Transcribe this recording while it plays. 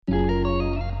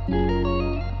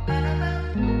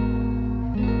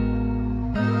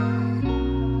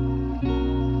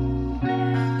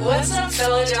What's up,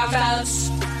 fellow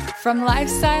dropouts? From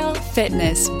lifestyle,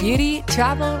 fitness, beauty,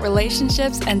 travel,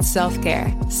 relationships, and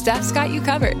self-care, Steph's got you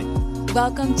covered.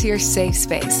 Welcome to your safe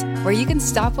space, where you can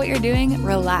stop what you're doing,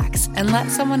 relax, and let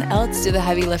someone else do the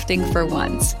heavy lifting for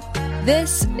once.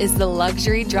 This is the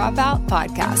Luxury Dropout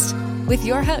Podcast with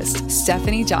your host,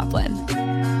 Stephanie Joplin.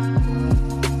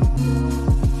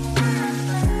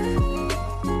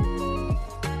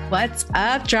 What's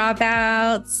up,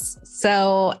 dropouts?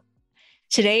 So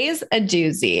today's a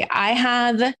doozy. I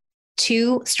have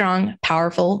two strong,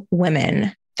 powerful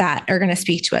women that are going to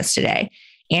speak to us today.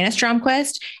 Anna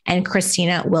Stromquist and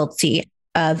Kristina Wiltsee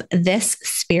of This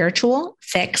Spiritual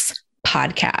Fix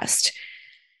podcast.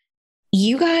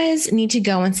 You guys need to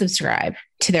go and subscribe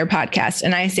to their podcast.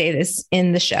 And I say this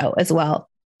in the show as well.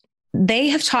 They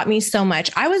have taught me so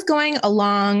much. I was going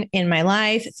along in my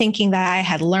life thinking that I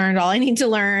had learned all I need to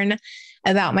learn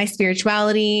about my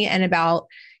spirituality and about,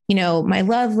 my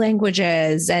love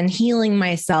languages and healing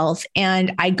myself.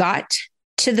 And I got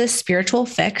to the Spiritual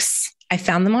Fix. I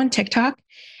found them on TikTok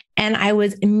and I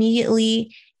was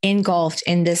immediately engulfed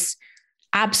in this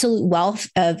absolute wealth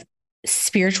of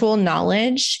spiritual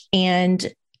knowledge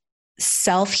and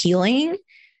self-healing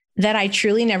that I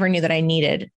truly never knew that I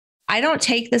needed. I don't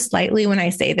take this lightly when I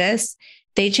say this.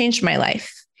 They changed my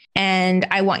life. And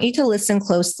I want you to listen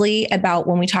closely about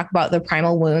when we talk about the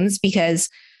primal wounds, because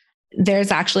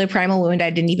there's actually a primal wound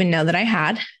I didn't even know that I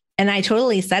had. And I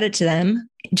totally said it to them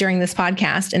during this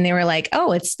podcast. And they were like,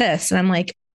 oh, it's this. And I'm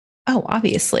like, oh,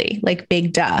 obviously, like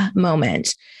big duh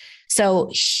moment. So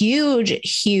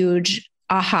huge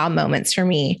aha moments for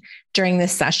me during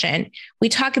this session. We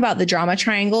talk about the drama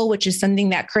triangle, which is something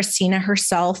that Kristina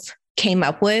herself came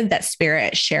up with, that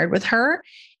Spirit shared with her.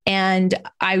 And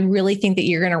I really think that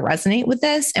you're going to resonate with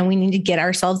this, and we need to get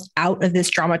ourselves out of this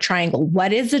drama triangle.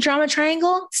 What is the drama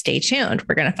triangle? Stay tuned.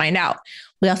 We're going to find out.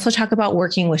 We also talk about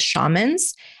working with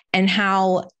shamans and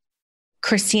how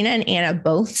Kristina and Anna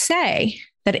both say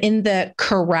that in the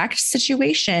correct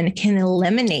situation can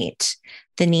eliminate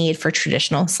the need for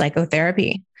traditional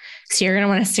psychotherapy. So you're going to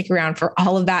want to stick around for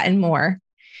all of that and more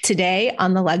today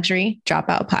on the Luxury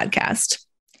Dropout Podcast.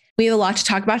 We have a lot to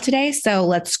talk about today, so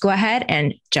let's go ahead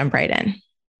and jump right in.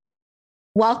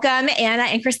 Welcome, Anna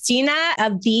and Kristina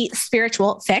of The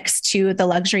Spiritual Fix to the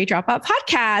Luxury Dropout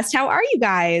Podcast. How are you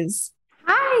guys?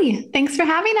 Hi, thanks for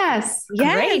having us.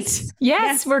 Yes. Great.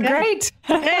 Yes, we're good. Great.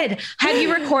 Good. Have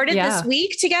you recorded this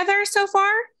week together so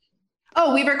far?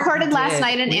 Oh, we recorded last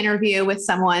night an interview with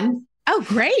someone. Oh,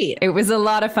 great. It was a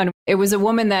lot of fun. It was a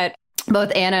woman that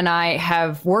both Anna and I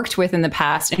have worked with in the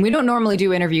past, and we don't normally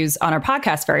do interviews on our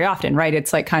podcast very often, right?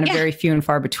 It's like kind of very few and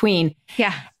far between.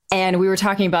 Yeah. And we were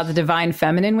talking about the divine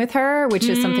feminine with her, which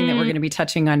is something that we're going to be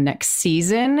touching on next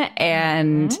season.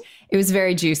 And it was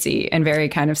very juicy and very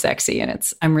kind of sexy.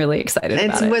 And I'm really excited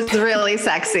about it. It was really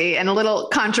sexy and a little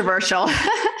controversial.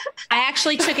 I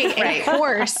actually took a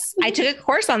course. I took a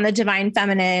course on the divine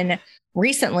feminine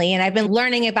recently, and I've been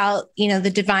learning about, the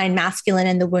divine masculine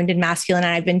and the wounded masculine.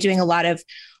 And I've been doing a lot of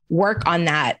work on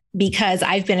that because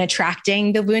I've been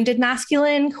attracting the wounded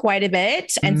masculine quite a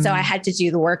bit. And so I had to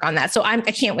do the work on that. So I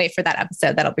can't wait for that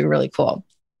episode. That'll be really cool.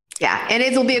 Yeah. And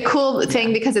it'll be a cool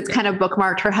thing because it's kind of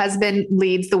bookmarked. Her husband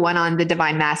leads the one on the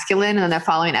divine masculine, and then the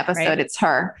following episode, it's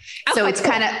her. Oh, so it's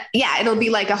cool. kind of, it'll be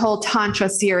like a whole Tantra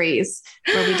series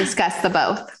where we discuss the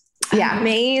both. Yeah.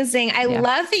 Amazing. I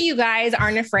love that you guys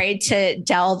aren't afraid to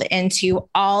delve into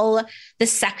all the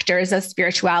sectors of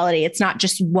spirituality. It's not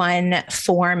just one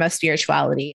form of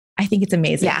spirituality. I think it's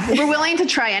amazing. Yeah. We're willing to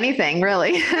try anything,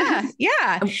 really.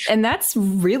 Yeah. And that's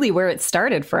really where it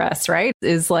started for us, right?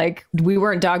 Is like, we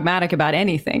weren't dogmatic about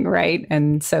anything, right?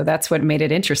 And so that's what made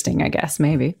it interesting, I guess,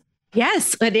 maybe.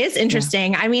 Yes, it is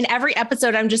interesting. I mean, every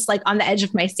episode I'm just like on the edge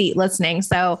of my seat listening.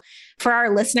 So for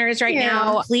our listeners right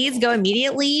now, please go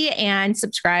immediately and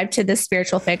subscribe to This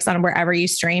Spiritual Fix on wherever you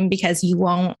stream, because you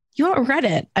won't regret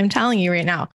it. I'm telling you right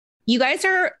now. You guys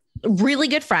are really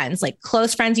good friends, like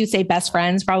close friends. You'd say best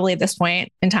friends probably at this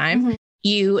point in time. Mm-hmm.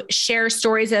 You share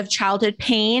stories of childhood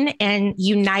pain and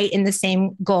unite in the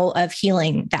same goal of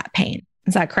healing that pain.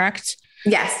 Is that correct?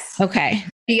 Yes. Okay.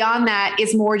 Beyond that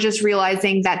is more just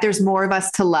realizing that there's more of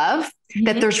us to love,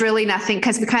 that there's really nothing,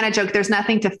 because we kind of joke, there's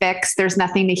nothing to fix. There's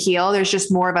nothing to heal. There's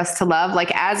just more of us to love.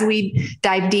 Like as we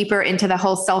dive deeper into the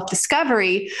whole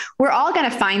self-discovery, we're all going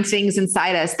to find things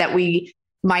inside us that we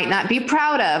might not be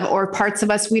proud of, or parts of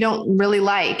us we don't really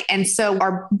like. And so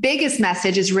our biggest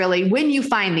message is really, when you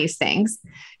find these things,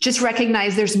 just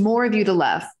recognize there's more of you to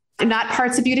love. Not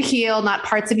parts of you to heal, not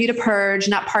parts of you to purge,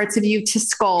 not parts of you to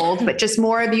scold, but just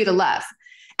more of you to love.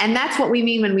 And that's what we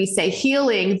mean when we say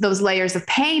healing those layers of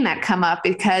pain that come up,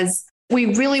 because we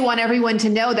really want everyone to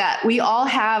know that we all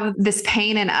have this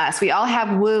pain in us. We all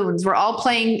have wounds. We're all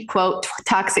playing, quote,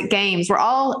 toxic games. We're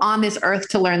all on this earth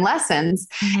to learn lessons.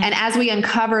 Mm-hmm. And as we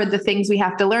uncover the things we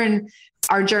have to learn,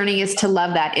 our journey is to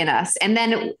love that in us. And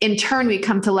then in turn, we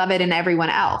come to love it in everyone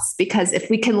else. Because if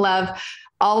we can love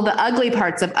all the ugly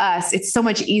parts of us, it's so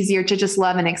much easier to just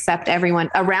love and accept everyone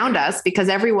around us, because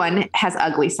everyone has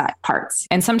ugly side parts.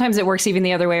 And sometimes it works even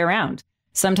the other way around.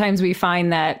 Sometimes we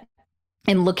find that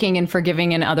in looking and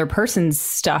forgiving in other person's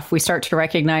stuff, we start to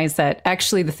recognize that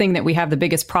actually the thing that we have the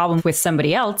biggest problem with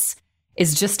somebody else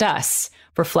is just us,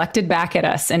 reflected back at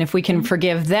us. And if we can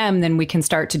forgive them, then we can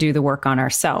start to do the work on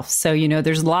ourselves. So,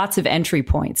 there's lots of entry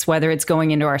points, whether it's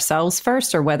going into ourselves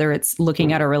first, or whether it's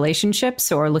looking at our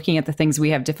relationships, or looking at the things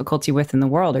we have difficulty with in the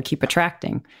world or keep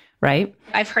attracting. Right?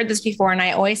 I've heard this before, and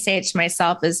I always say it to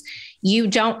myself is you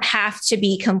don't have to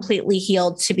be completely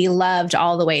healed to be loved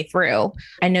all the way through.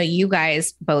 I know you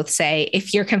guys both say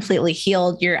if you're completely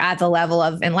healed, you're at the level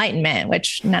of enlightenment,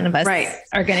 which none of us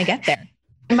are going to get there.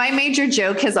 My major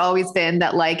joke has always been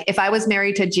that, like, if I was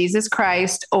married to Jesus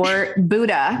Christ or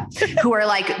Buddha, who are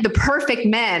like the perfect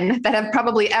men that have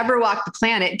probably ever walked the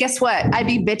planet, guess what? I'd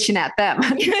be bitching at them.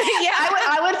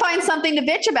 I would find something to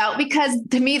bitch about, because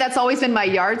to me, that's always been my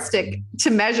yardstick to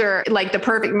measure like the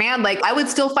perfect man. Like, I would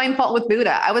still find fault with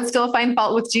Buddha. I would still find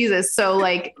fault with Jesus. So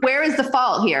like, where is the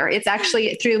fault here? It's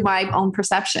actually through my own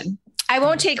perception. I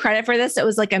won't take credit for this. It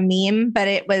was like a meme, but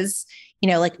it was,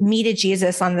 like me to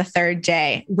Jesus on the third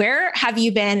day. Where have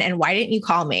you been? And why didn't you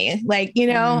call me? Like,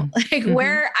 why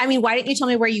didn't you tell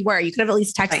me where you were? You could have at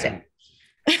least texted.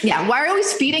 Right. Yeah. Why are you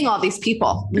always feeding all these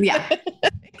people? Yeah.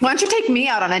 Why don't you take me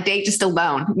out on a date just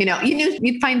alone?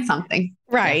 You'd find something.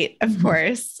 Right. Of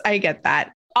course. I get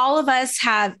that. All of us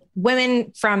have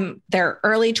women from their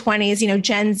early 20s,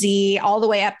 Gen Z, all the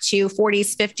way up to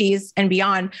 40s, 50s and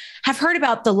beyond have heard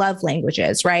about the love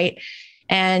languages, right?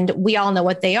 And we all know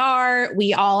what they are.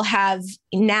 We all have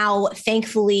now,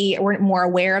 thankfully, we're more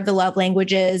aware of the love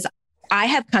languages. I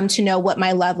have come to know what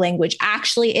my love language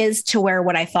actually is, to where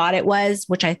what I thought it was,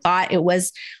 which I thought it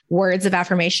was words of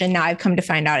affirmation. Now I've come to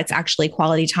find out it's actually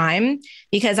quality time,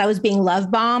 because I was being love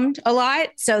bombed a lot.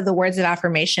 So the words of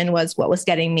affirmation was what was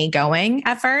getting me going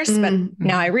at first, but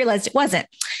now I realized it wasn't.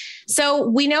 So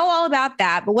we know all about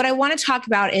that. But what I want to talk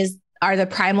about are the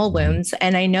primal wounds.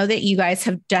 And I know that you guys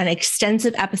have done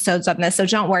extensive episodes on this, so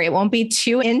don't worry, it won't be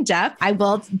too in-depth. I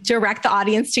will direct the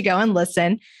audience to go and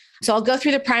listen. So I'll go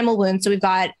through the primal wounds. So we've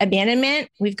got abandonment,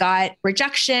 we've got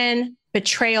rejection,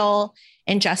 betrayal,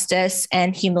 injustice,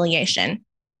 and humiliation.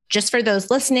 Just for those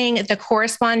listening, the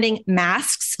corresponding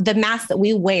masks, the mask that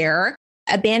we wear,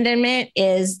 abandonment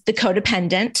is the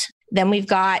codependent. Then we've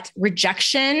got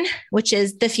rejection, which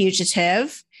is the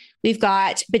fugitive. We've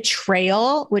got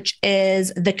betrayal, which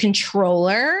is the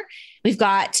controller. We've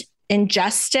got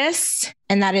injustice,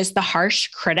 and that is the harsh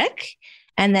critic.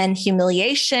 And then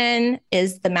humiliation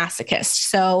is the masochist.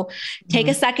 So take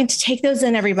a second to take those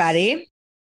in, everybody.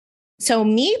 So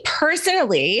me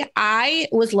personally, I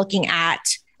was looking at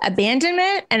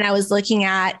abandonment and I was looking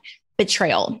at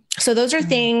betrayal. So those are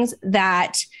things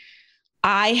that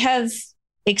I have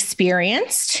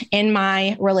experienced in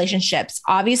my relationships.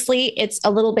 Obviously, it's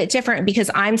a little bit different because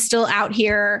I'm still out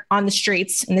here on the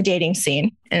streets in the dating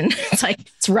scene. And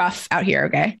it's rough out here.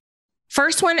 Okay.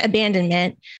 First one,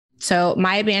 abandonment. So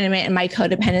my abandonment and my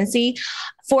codependency.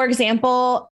 For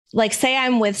example, like say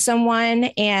I'm with someone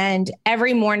and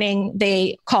every morning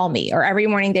they call me or every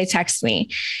morning they text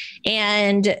me.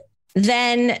 And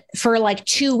then for like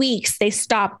 2 weeks, they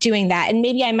stop doing that. And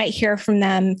maybe I might hear from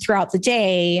them throughout the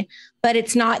day, but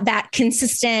it's not that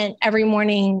consistent every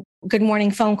morning, good morning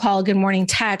phone call, good morning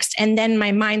text. And then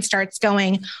my mind starts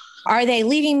going, are they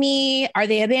leaving me? Are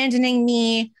they abandoning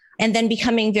me? And then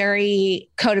becoming very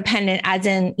codependent, as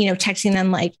in, texting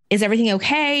them like, is everything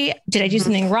okay? Did I do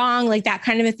something wrong? Like that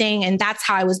kind of a thing. And that's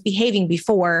how I was behaving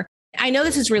before. I know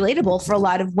this is relatable for a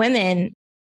lot of women.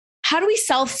 How do we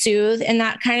self-soothe in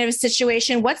that kind of a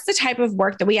situation? What's the type of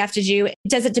work that we have to do?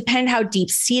 Does it depend how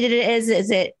deep-seated it is? Is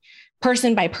it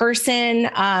person by person?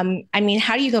 How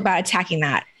do you go about attacking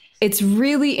that? It's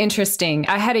really interesting.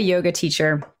 I had a yoga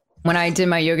teacher when I did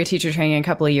my yoga teacher training a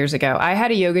couple of years ago. I had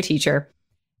a yoga teacher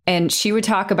and she would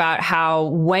talk about how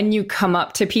when you come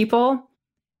up to people,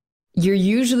 you're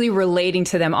usually relating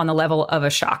to them on the level of a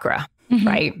chakra.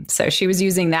 Right. So she was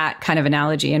using that kind of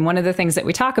analogy. And one of the things that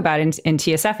we talk about in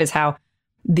TSF is how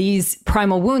these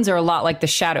primal wounds are a lot like the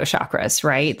shadow chakras,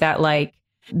 right? That like,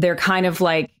 they're kind of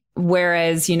like,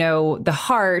 whereas, the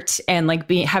heart and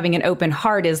like having an open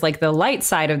heart is like the light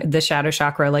side of the shadow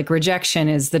chakra, like rejection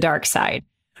is the dark side.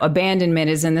 Abandonment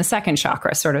is in the second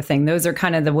chakra sort of thing. Those are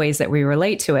kind of the ways that we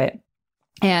relate to it.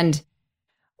 And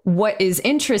what is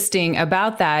interesting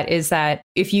about that is that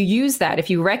if you use that, if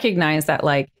you recognize that,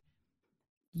 like,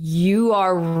 you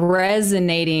are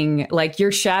resonating, like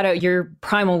your shadow, your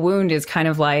primal wound is kind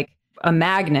of like a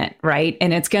magnet, right?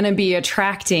 And it's going to be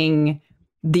attracting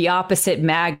the opposite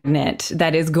magnet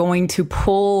that is going to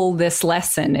pull this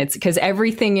lesson. It's because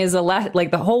everything is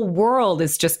like the whole world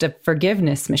is just a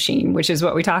forgiveness machine, which is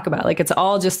what we talk about. Like, it's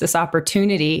all just this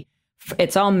opportunity.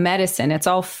 It's all medicine. It's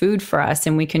all food for us.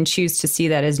 And we can choose to see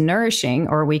that as nourishing,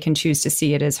 or we can choose to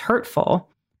see it as hurtful.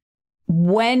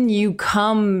 When you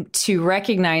come to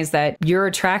recognize that you're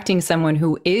attracting someone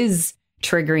who is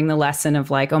triggering the lesson of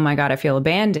like, oh my God, I feel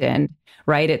abandoned,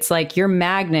 right? It's like your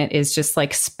magnet is just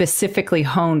like specifically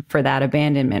honed for that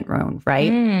abandonment wound,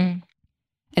 right?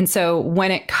 And so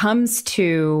when it comes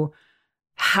to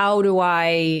how do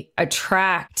I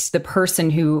attract the person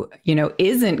who, you know,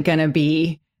 isn't going to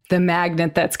be the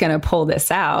magnet that's going to pull this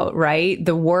out, right?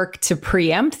 The work to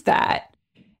preempt that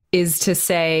is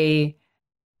to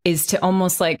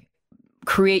almost like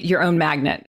create your own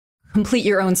magnet, complete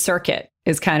your own circuit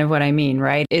is kind of what I mean,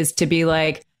 right? Is to be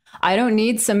like, I don't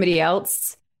need somebody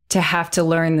else to have to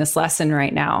learn this lesson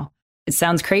right now. It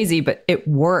sounds crazy, but it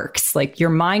works. Like, your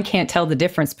mind can't tell the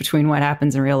difference between what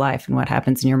happens in real life and what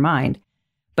happens in your mind.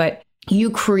 But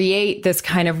you create this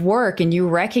kind of work and you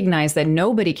recognize that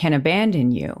nobody can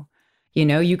abandon you. You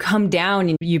know, you come down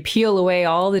and you peel away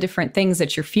all the different things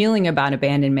that you're feeling about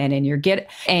abandonment, and you get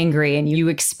angry and you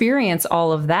experience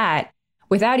all of that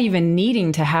without even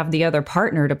needing to have the other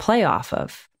partner to play off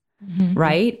of.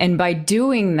 Right. And by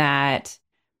doing that,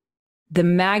 the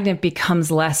magnet becomes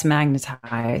less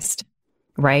magnetized.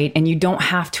 Right. And you don't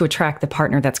have to attract the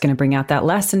partner that's going to bring out that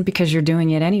lesson, because you're doing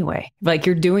it anyway. Like,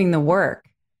 you're doing the work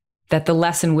that the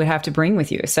lesson would have to bring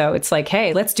with you. So it's like,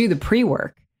 hey, let's do the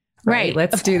pre-work. Right.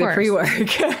 Let's do the pre-work.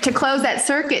 To close that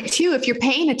circuit too, if you're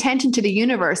paying attention to the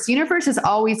universe is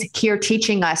always here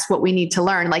teaching us what we need to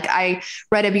learn. Like, I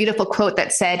read a beautiful quote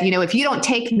that said, you know, if you don't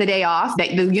take the day off,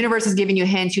 that the universe is giving you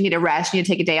hints, you need to rest, you need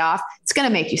to take a day off, it's going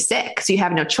to make you sick. So you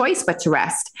have no choice but to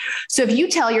rest. So if you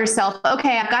tell yourself,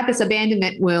 okay, I've got this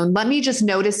abandonment wound, let me just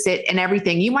notice it and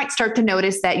everything. You might start to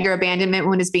notice that your abandonment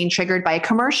wound is being triggered by a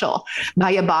commercial,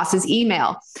 by a boss's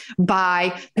email,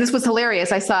 this was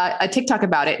hilarious. I saw a TikTok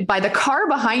about it, by the car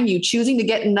behind you choosing to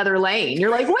get in another lane. You're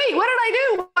like, wait, what did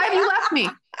I do? Why have you left me?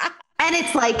 And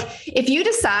it's like, if you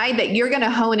decide that you're going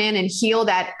to hone in and heal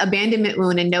that abandonment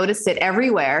wound and notice it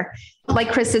everywhere,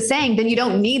 like Chris is saying, then you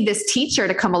don't need this teacher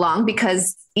to come along,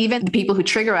 because even the people who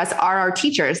trigger us are our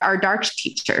teachers, our dark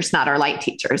teachers, not our light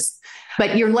teachers.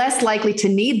 But you're less likely to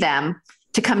need them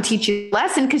to come teach you a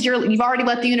lesson, because you've already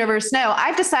let the universe know,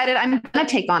 I've decided I'm going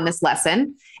to take on this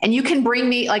lesson. And you can bring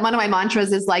me, like, one of my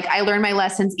mantras is like, I learn my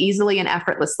lessons easily and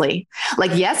effortlessly.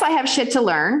 Like, yes, I have shit to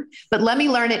learn, but let me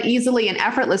learn it easily and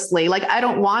effortlessly. Like, I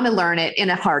don't want to learn it in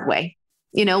a hard way.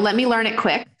 You know, let me learn it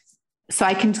quick, so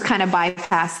I can kind of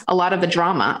bypass a lot of the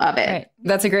drama of it. Right.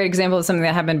 That's a great example of something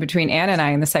that happened between Ann and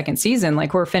I in the second season.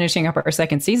 Like, we're finishing up our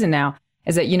second season now.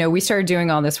 Is that, you know, we started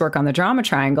doing all this work on the drama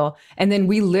triangle, and then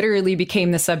we literally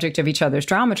became the subject of each other's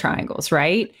drama triangles,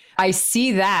 right? I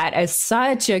see that as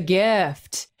such a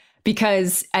gift,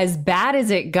 because as bad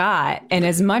as it got, and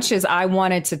as much as I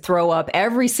wanted to throw up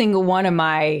every single one of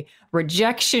my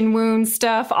rejection wound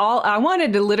stuff, I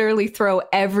wanted to literally throw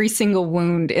every single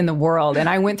wound in the world. And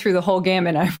I went through the whole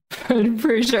gamut. I'm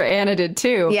pretty sure Anna did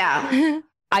too. Yeah.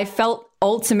 I felt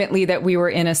ultimately that we were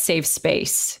in a safe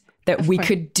space, that we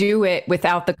could do it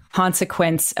without the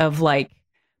consequence of like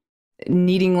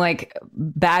needing like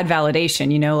bad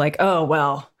validation, you know, like, oh,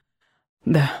 well,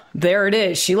 there it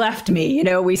is. She left me, you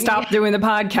know, we stopped doing the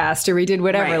podcast, or we did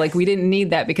whatever. Right. Like, we didn't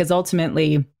need that, because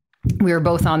ultimately we were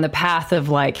both on the path of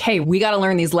like, hey, we got to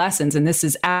learn these lessons, and this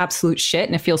is absolute shit.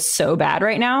 And it feels so bad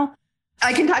right now.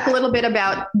 I can talk a little bit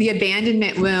about the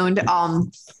abandonment wound,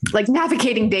 like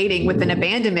navigating dating with an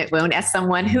abandonment wound as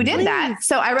someone who did that.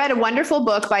 So I read a wonderful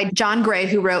book by John Gray,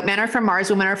 who wrote Men Are From Mars,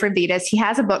 Women Are From Venus. He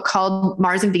has a book called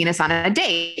Mars and Venus on a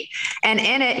Date. And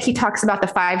in it, he talks about the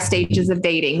 5 stages of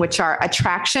dating, which are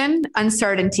attraction,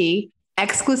 uncertainty,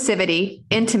 exclusivity,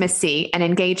 intimacy, and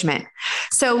engagement.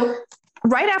 So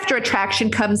right after attraction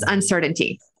comes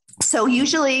uncertainty. So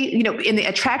usually, you know, in the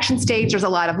attraction stage, there's a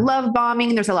lot of love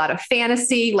bombing. There's a lot of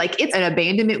fantasy. Like, it's an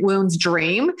abandonment wound's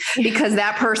dream, because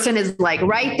that person is like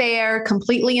right there,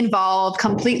 completely involved,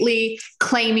 completely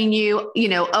claiming you, you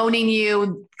know, owning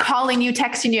you, calling you,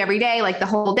 texting you every day, like the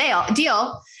whole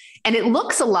deal. And it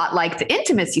looks a lot like the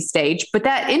intimacy stage, but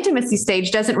that intimacy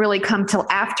stage doesn't really come till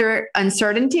after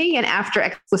uncertainty and after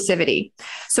exclusivity.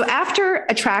 So after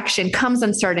attraction comes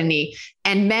uncertainty,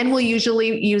 and men will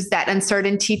usually use that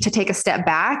uncertainty to take a step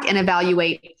back and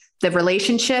evaluate the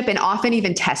relationship and often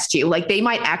even test you. Like they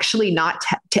might actually not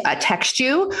text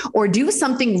you or do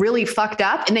something really fucked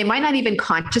up, and they might not even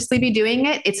consciously be doing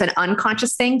it. It's an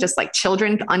unconscious thing, just like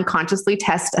children unconsciously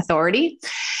test authority.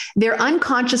 They're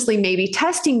unconsciously maybe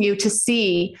testing you to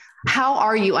see, how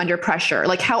are you under pressure?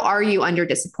 Like, how are you under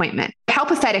disappointment? How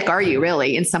pathetic are you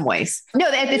really in some ways? No,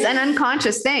 it's an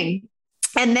unconscious thing.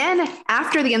 And then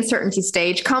after the uncertainty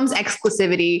stage comes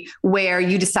exclusivity, where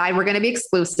you decide we're going to be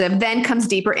exclusive. Then comes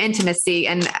deeper intimacy.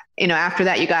 And, after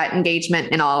that, you got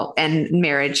engagement and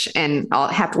marriage and all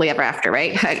happily ever after,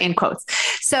 right? In quotes.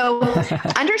 So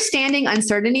understanding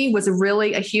uncertainty was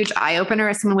really a huge eye opener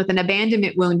as someone with an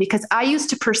abandonment wound, because I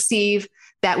used to perceive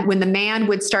that when the man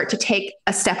would start to take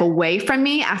a step away from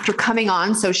me after coming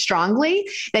on so strongly,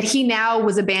 that he now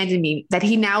was abandoning me, that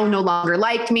he now no longer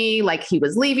liked me, like he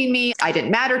was leaving me, I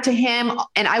didn't matter to him.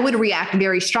 And I would react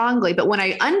very strongly. But when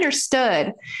I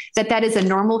understood that that is a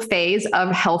normal phase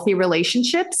of healthy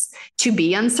relationships, to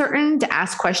be uncertain, to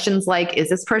ask questions like, is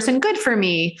this person good for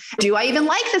me? Do I even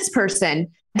like this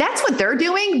person? That's what they're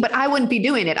doing, but I wouldn't be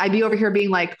doing it. I'd be over here being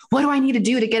like, what do I need to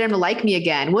do to get him to like me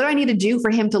again? What do I need to do for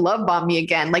him to love bomb me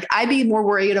again? Like, I'd be more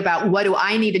worried about what do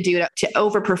I need to do to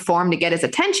overperform to get his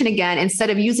attention again, instead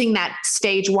of using that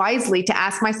stage wisely to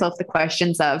ask myself the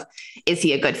questions of, is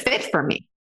he a good fit for me?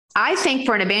 I think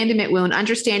for an abandonment wound,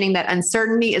 understanding that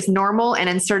uncertainty is normal and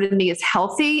uncertainty is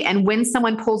healthy. And when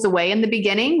someone pulls away in the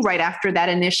beginning, right after that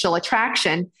initial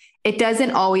attraction, it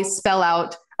doesn't always spell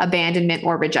out abandonment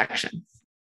or rejection.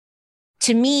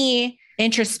 To me,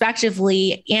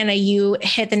 introspectively, Anna, you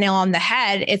hit the nail on the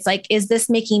head. It's like, is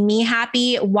this making me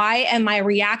happy? Why am I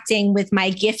reacting with my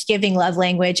gift giving love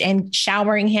language and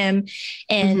showering him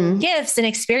in gifts and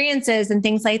experiences and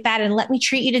things like that? And let me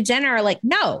treat you to dinner. Like,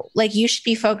 no, like you should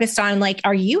be focused on like,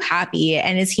 are you happy?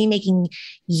 And is he making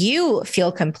you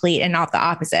feel complete and not the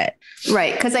opposite?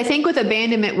 Right. Because I think with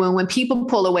abandonment, when people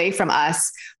pull away from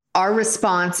us, our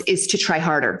response is to try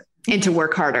harder and to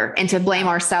work harder and to blame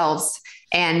ourselves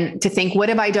and to think, what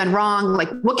have I done wrong? Like,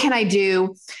 what can I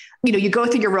do? You go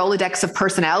through your Rolodex of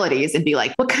personalities and be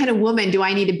like, what kind of woman do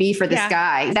I need to be for this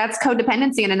guy? That's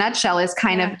codependency in a nutshell, is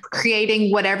kind of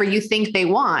creating whatever you think they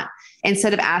want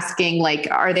instead of asking like,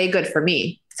 are they good for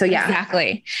me? So yeah,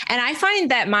 exactly. And I find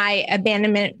that my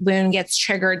abandonment wound gets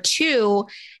triggered too,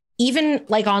 even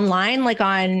like online, like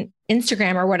on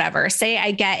Instagram or whatever. Say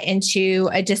I get into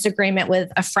a disagreement with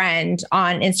a friend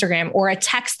on Instagram, or a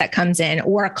text that comes in,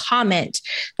 or a comment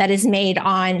that is made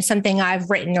on something I've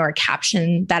written or a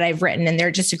caption that I've written, and they're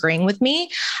disagreeing with me.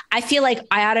 I feel like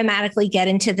I automatically get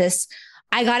into this,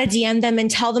 I got to DM them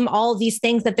and tell them all of these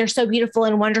things, that they're so beautiful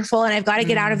and wonderful, and I've got to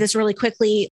get out of this really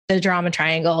quickly. The drama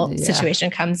triangle situation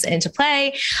comes into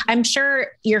play. I'm sure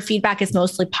your feedback is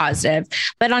mostly positive,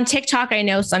 but on TikTok, I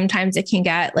know sometimes it can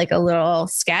get like a little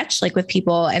sketch, like with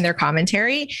people and their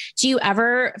commentary. Do you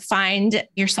ever find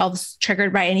yourselves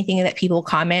triggered by anything that people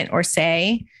comment or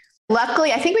say?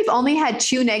 Luckily, I think we've only had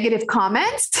 2 negative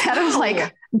comments out of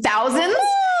like thousands.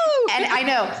 And I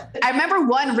know, I remember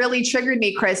one really triggered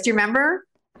me, Chris. Do you remember?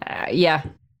 Yeah.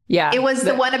 It was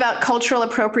the one about cultural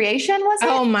appropriation, was it?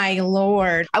 Oh my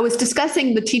Lord. I was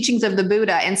discussing the teachings of the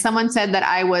Buddha, and someone said that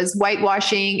I was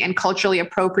whitewashing and culturally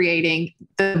appropriating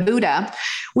the Buddha,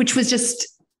 which was just,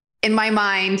 in my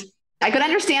mind, I could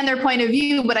understand their point of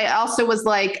view, but I also was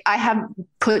like, I have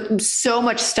put so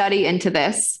much study into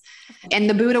this. And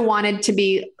the Buddha wanted to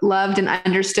be loved and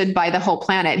understood by the whole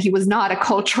planet. He was not a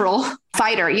cultural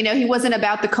fighter. He wasn't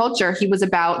about the culture. He was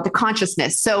about the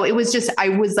consciousness. So it was just, I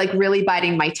was like really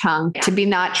biting my tongue to be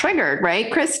not triggered.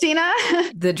 Right, Kristina?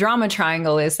 The drama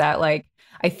triangle is that, like,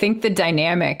 I think the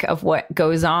dynamic of what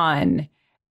goes on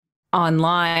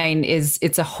online is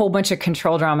it's a whole bunch of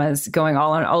control dramas going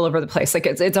all over the place. Like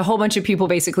it's a whole bunch of people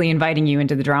basically inviting you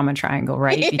into the drama triangle,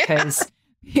 right? Yeah. Because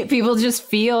people just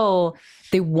feel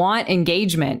they want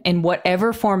engagement in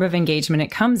whatever form of engagement it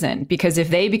comes in. Because if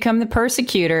they become the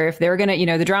persecutor, if they're going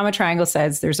to, the drama triangle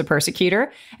says there's a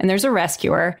persecutor and there's a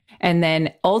rescuer. And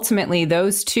then ultimately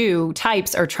those two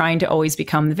types are trying to always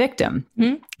become the victim.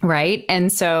 Mm-hmm. Right.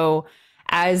 And so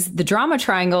as the drama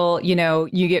triangle,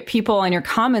 you get people on your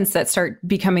comments that start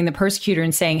becoming the persecutor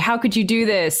and saying, how could you do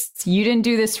this? You didn't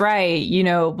do this right,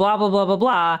 blah, blah, blah, blah,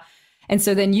 blah. And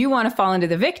so then you want to fall into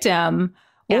the victim.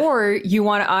 Yeah. Or you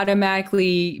want to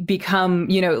automatically become,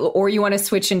 or you want to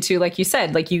switch into, like you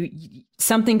said, like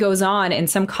something goes on and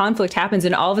some conflict happens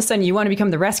and all of a sudden you want to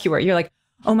become the rescuer. You're like,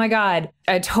 Oh my God,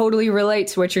 I totally relate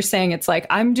to what you're saying. It's like,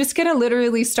 I'm just going to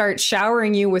literally start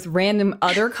showering you with random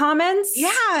other comments.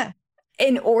 Yeah.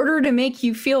 In order to make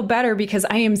you feel better, because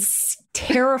I am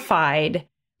terrified,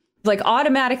 like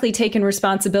automatically taking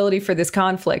responsibility for this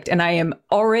conflict. And I am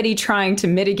already trying to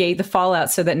mitigate the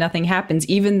fallout so that nothing happens,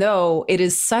 even though it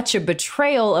is such a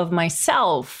betrayal of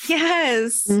myself.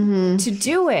 Yes. To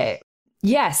do it.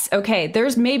 Yes. Okay.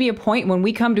 There's maybe a point when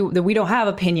we come to that we don't have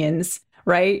opinions,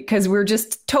 right? Because we're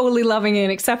just totally loving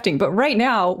and accepting. But right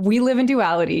now we live in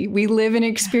duality. We live in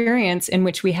experience in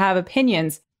which we have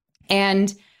opinions.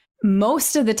 And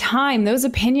most of the time, those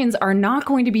opinions are not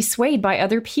going to be swayed by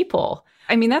other people.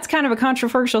 I mean, that's kind of a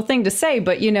controversial thing to say,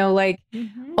 but, you know, like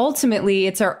ultimately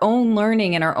it's our own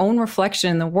learning and our own reflection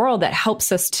in the world that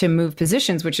helps us to move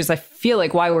positions, which is, I feel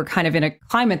like, why we're kind of in a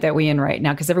climate that we're in right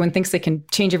now, because everyone thinks they can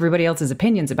change everybody else's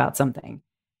opinions about something.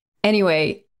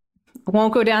 Anyway, I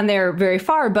won't go down there very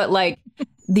far, but like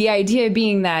the idea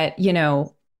being that, you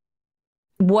know,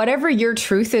 whatever your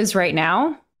truth is right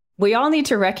now, we all need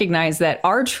to recognize that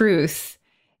our truth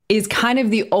is kind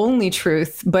of the only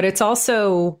truth, but it's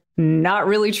also not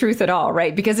really truth at all,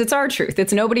 right? Because it's our truth.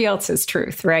 It's nobody else's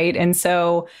truth, right? And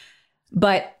so,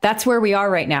 but that's where we are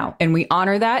right now. And we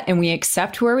honor that and we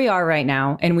accept where we are right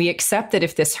now. And we accept that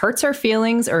if this hurts our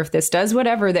feelings or if this does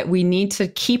whatever, that we need to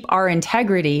keep our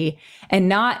integrity and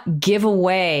not give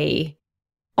away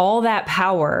all that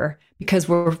power because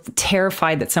we're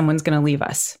terrified that someone's going to leave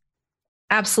us.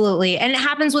 Absolutely. And it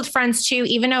happens with friends too,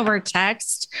 even over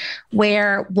text,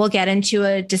 where we'll get into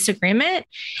a disagreement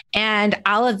and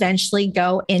I'll eventually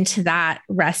go into that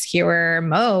rescuer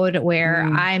mode where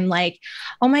I'm like,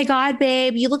 oh my God,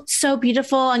 babe, you looked so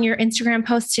beautiful on your Instagram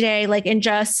post today. Like, and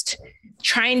just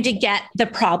trying to get the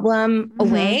problem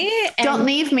away. And Don't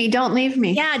leave me. Don't leave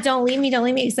me. yeah, don't leave me. Don't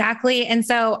leave me. Exactly. And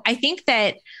so I think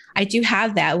that I do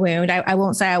have that wound. I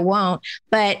won't say I won't,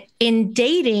 but in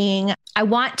dating, I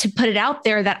want to put it out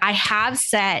there that I have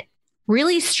set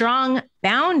really strong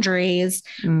boundaries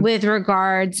with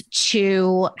regards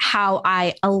to how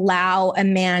I allow a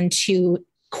man to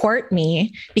court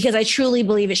me, because I truly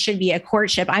believe it should be a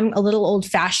courtship. I'm a little old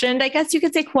fashioned, I guess you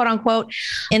could say, quote unquote,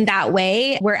 in that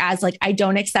way. Whereas like, I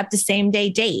don't accept a same day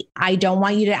date. I don't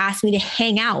want you to ask me to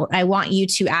hang out. I want you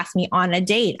to ask me on a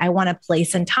date. I want a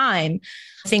place and time,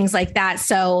 things like that.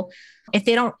 So if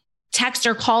they don't text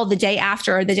or call the day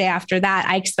after or the day after that,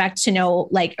 I expect to know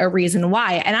like a reason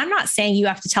why. And I'm not saying you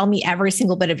have to tell me every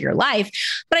single bit of your life,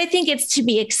 but I think it's to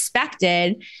be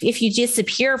expected. If you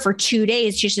disappear for 2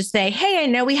 days, just to say, hey, I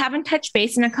know we haven't touched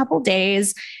base in a couple of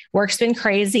days. Work's been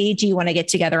crazy. Do you want to get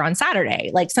together on Saturday?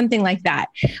 Like something like that.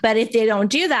 But if they don't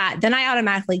do that, then I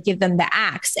automatically give them the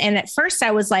axe. And at first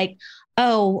I was like,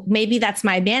 oh, maybe that's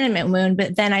my abandonment wound.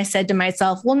 But then I said to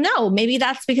myself, well, no, maybe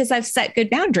that's because I've set good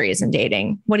boundaries in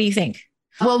dating. What do you think?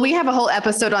 Well, we have a whole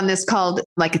episode on this called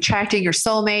like attracting your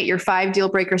soulmate, your 5 deal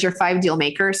breakers, your 5 deal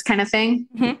makers kind of thing.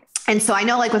 And so I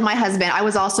know like with my husband, I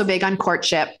was also big on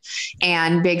courtship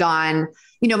and big on,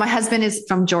 you know, my husband is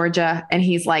from Georgia and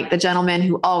he's like the gentleman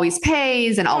who always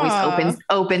pays and always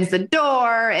opens the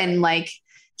door. And like,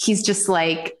 he's just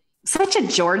like, such a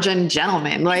Georgian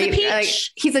gentleman, right?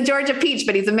 He's a Georgia peach,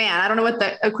 but he's a man. I don't know what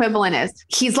the equivalent is.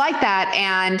 He's like that.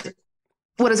 And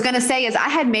what I was going to say is I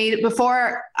had made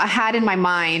before I had in my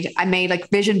mind, I made like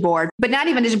vision board, but not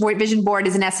even vision board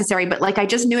is necessary. But like, I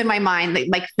just knew in my mind,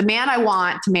 like the man I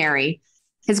want to marry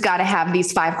has got to have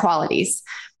these 5 qualities.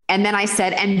 And then I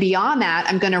said, and beyond that,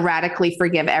 I'm going to radically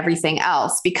forgive everything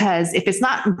else, because if it's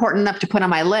not important enough to put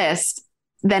on my list,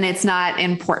 then it's not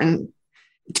important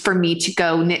for me to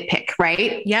go nitpick,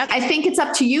 right? Yeah. I think it's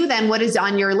up to you then. What is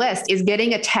on your list? Is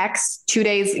getting a text 2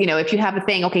 days, you know, if you have a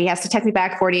thing, okay, he has to text me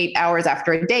back 48 hours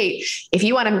after a date. If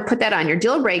you want to put that on your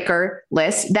deal breaker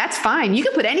list, that's fine. You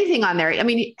can put anything on there. I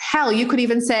mean, hell, you could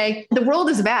even say the world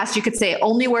is vast. You could say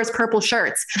only wears purple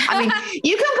shirts. I mean,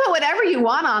 you can put whatever you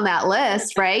want on that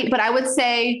list, right? But I would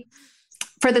say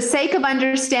for the sake of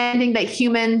understanding that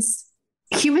humans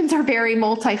are very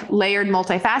multi-layered,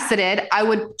 multifaceted, I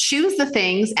would choose the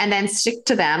things and then stick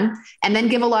to them and then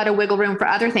give a lot of wiggle room for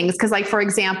other things. Cause like, for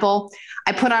example,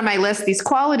 I put on my list these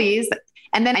qualities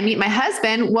and then I meet my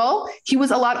husband. Well, he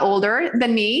was a lot older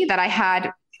than me that I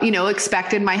had, you know,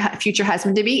 expected my future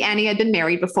husband to be, and he had been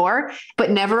married before,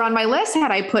 but never on my list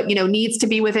had I put, you know, needs to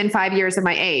be within 5 years of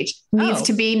my age, needs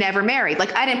to be never married.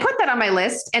 Like I didn't put that on my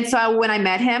list. And so when I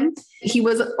met him, he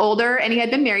was older and he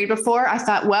had been married before. I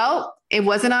thought, well, it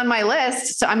wasn't on my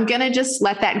list. So I'm going to just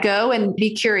let that go and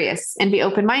be curious and be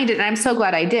open-minded. And I'm so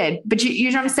glad I did. But you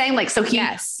know what I'm saying? Like, so he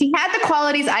had the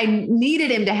qualities I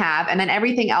needed him to have. And then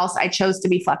everything else I chose to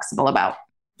be flexible about.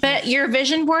 But your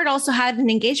vision board also had an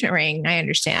engagement ring, I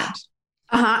understand.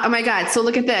 Oh my God. So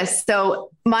look at this. So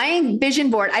my vision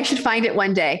board, I should find it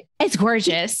one day. It's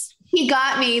gorgeous. He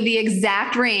got me the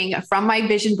exact ring from my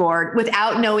vision board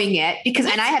without knowing it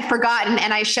and I had forgotten.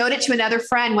 And I showed it to another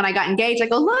friend when I got engaged. I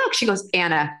go, look, she goes,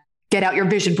 Anna, get out your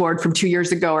vision board from 2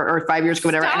 years ago or 5 years ago,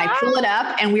 whatever. Stop. And I pull it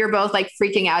up and we were both like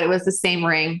freaking out. It was the same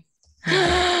ring.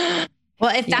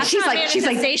 Well, if that's she's not like,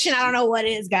 manifestation, I don't know what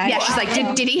is, guys. Yeah, she's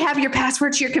like, did he have your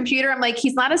password to your computer? I'm like,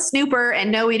 he's not a snooper.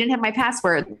 And no, he didn't have my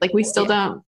password. Like, we still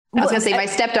don't. I was going to say my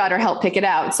stepdaughter helped pick it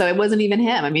out. So it wasn't even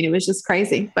him. I mean, it was just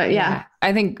crazy. But yeah.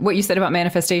 I think what you said about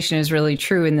manifestation is really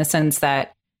true in the sense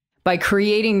that by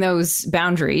creating those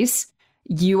boundaries,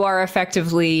 you are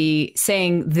effectively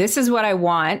saying, this is what I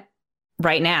want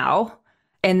right now.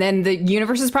 And then the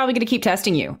universe is probably going to keep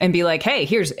testing you and be like, hey,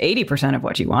 here's 80% of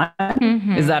what you want.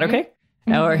 Mm-hmm. Is that okay?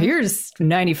 Mm-hmm. Or here's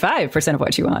 95% of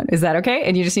what you want. Is that okay?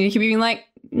 And you just need to keep being like,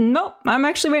 nope, I'm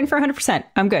actually waiting for 100%.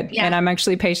 I'm good. Yeah. And I'm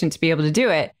actually patient to be able to do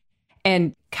it.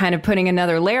 And kind of putting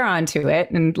another layer onto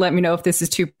it. And let me know if this is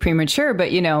too premature.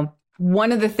 But, you know,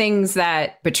 one of the things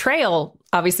that betrayal's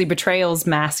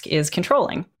mask is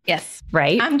controlling. Yes.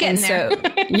 Right. I'm getting there.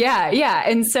 Yeah.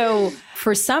 And so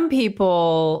for some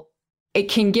people, it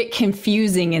can get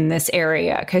confusing in this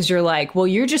area because you're like, well,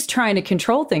 you're just trying to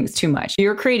control things too much.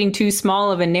 You're creating too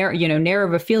small of a narrow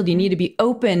of a field. You need to be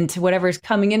open to whatever's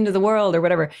coming into the world or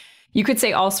whatever. You could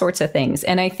say all sorts of things.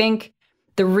 And I think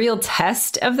the real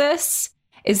test of this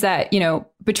is that,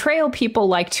 betrayal people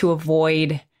like to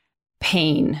avoid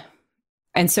pain.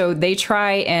 And so they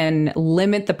try and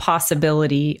limit the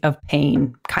possibility of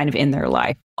pain kind of in their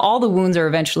life. All the wounds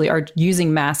are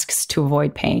using masks to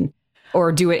avoid pain.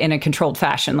 Or do it in a controlled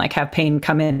fashion, like have pain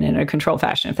come in a controlled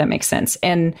fashion, if that makes sense.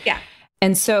 And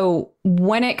so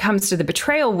when it comes to the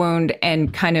betrayal wound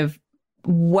and kind of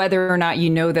whether or not you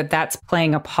know that that's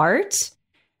playing a part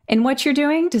in what you're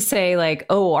doing, to say like,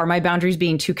 oh, are my boundaries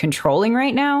being too controlling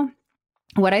right now?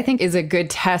 What I think is a good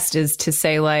test is to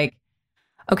say like,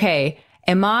 okay,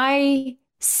 am I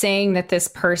saying that this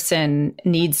person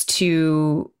needs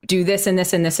to do this and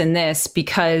this and this and this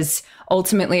because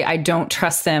ultimately I don't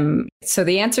trust them? So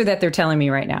the answer that they're telling me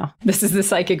right now, this is the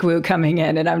psychic woo coming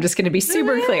in, and I'm just going to be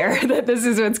super clear that this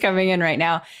is what's coming in right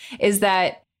now, is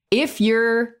that if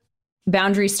your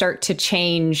boundaries start to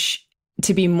change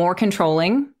to be more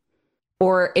controlling,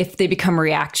 or if they become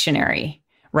reactionary,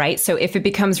 right? So if it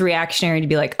becomes reactionary to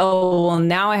be like, oh, well,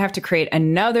 now I have to create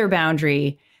another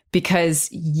boundary because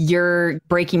you're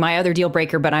breaking my other deal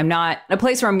breaker, but I'm not in a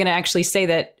place where I'm going to actually say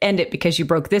that end it because you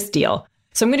broke this deal.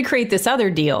 So I'm going to create this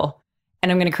other deal,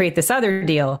 and I'm going to create this other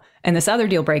deal and this other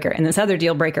deal breaker and this other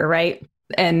deal breaker, right?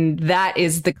 And that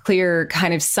is the clear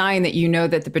kind of sign that you know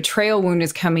that the betrayal wound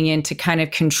is coming in to kind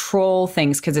of control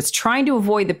things, because it's trying to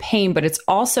avoid the pain, but it's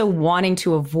also wanting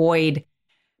to avoid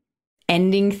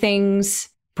ending things,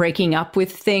 breaking up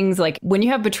with things. Like when you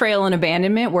have betrayal and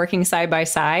abandonment working side by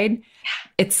side,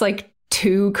 it's like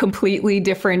two completely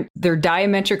different, they're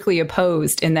diametrically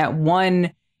opposed in that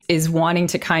one is wanting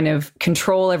to kind of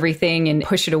control everything and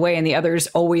push it away. And the other is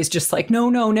always just like, no,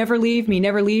 never leave me,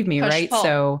 push, right? Pull.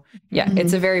 So yeah,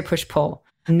 It's a very push pull.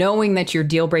 Knowing that your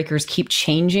deal breakers keep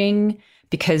changing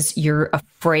because you're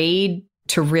afraid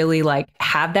to really like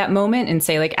have that moment and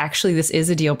say like, actually, this is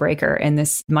a deal breaker.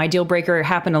 And my deal breaker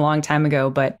happened a long time ago,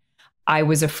 but I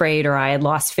was afraid, or I had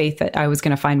lost faith that I was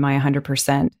going to find my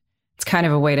 100%. It's kind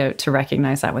of a way to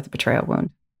recognize that with the betrayal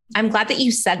wound. I'm glad that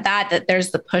you said that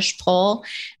there's the push pull,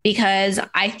 because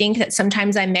I think that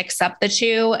sometimes I mix up the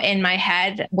two in my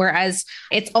head, whereas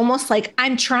it's almost like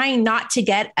I'm trying not to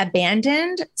get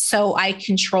abandoned, so I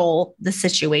control the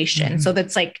situation. So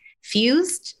that's like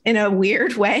fused in a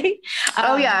weird way.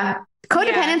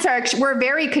 Codependents we're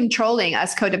very controlling,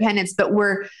 us codependents, but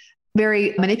we're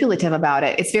very manipulative about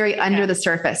it. It's very under the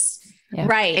surface. Yeah.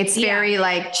 Right. It's very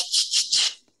like,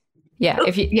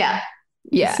 if you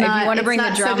if you want to bring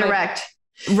the drama, so direct.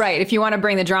 Right. If you want to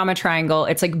bring the drama triangle,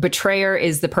 it's like betrayer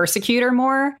is the persecutor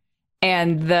more,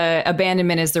 and the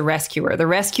abandonment is the rescuer. The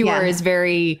rescuer is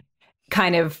very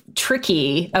kind of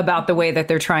tricky about the way that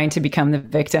they're trying to become the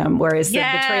victim, whereas the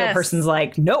betrayal person's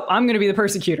like, nope, I'm going to be the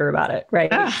persecutor about it.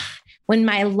 Right. When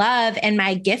my love and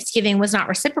my gift giving was not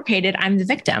reciprocated, I'm the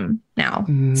victim now.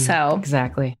 So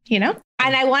exactly, And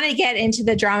I want to get into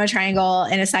the drama triangle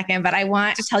in a second, but I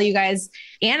want to tell you guys,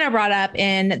 Anna brought up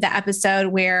in the episode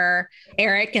where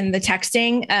Eric and the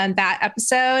texting, that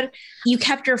episode, you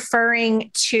kept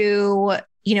referring to,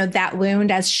 that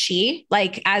wound as she,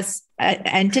 like as an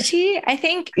entity, I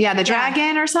think. Yeah. The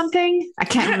dragon or something. I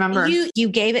can't remember. You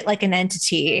gave it like an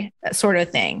entity sort of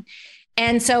thing.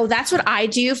 And so that's what I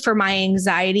do for my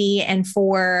anxiety and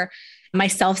for my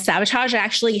self-sabotage. I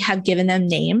actually have given them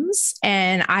names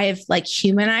and I've like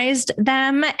humanized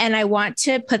them. And I want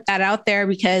to put that out there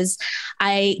because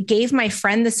I gave my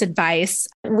friend this advice.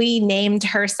 We named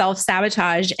her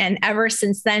self-sabotage. And ever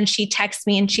since then, she texts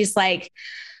me and she's like,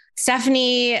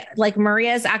 Stephanie, like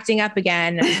Maria's acting up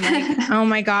again. And I'm like, oh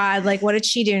my God, like what did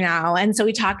she do now? And so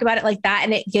we talk about it like that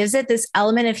and it gives it this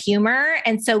element of humor.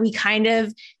 And so we kind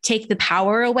of take the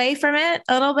power away from it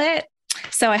a little bit.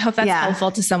 So I hope that's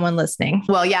helpful to someone listening.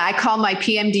 Well, yeah, I call my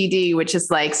PMDD, which is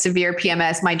like severe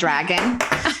PMS, my dragon.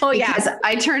 Oh yeah. Because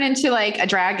I turn into like a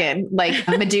dragon, like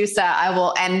Medusa.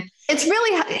 And it's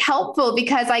really helpful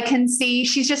because I can see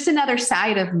she's just another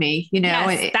side of me, you know?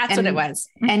 Yes, that's what it was.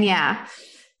 And yeah.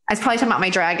 I was probably talking about my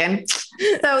dragon.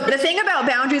 So the thing about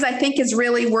boundaries, I think is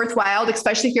really worthwhile,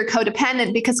 especially if you're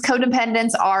codependent, because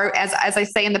codependents are, as I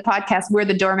say in the podcast, we're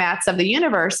the doormats of the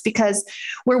universe because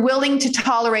we're willing to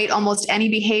tolerate almost any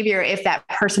behavior if that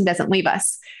person doesn't leave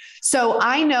us. So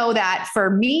I know that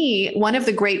for me, one of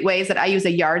the great ways that I use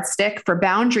a yardstick for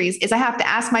boundaries is I have to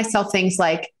ask myself things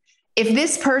like, if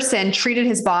this person treated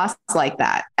his boss like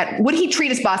that, would he treat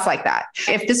his boss like that?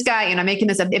 If this guy, and I'm making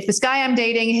this up, if this guy I'm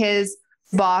dating, his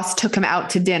boss took him out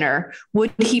to dinner,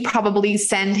 would he probably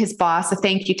send his boss a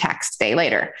thank you text day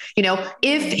later? You know,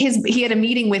 if he had a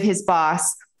meeting with his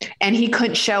boss and he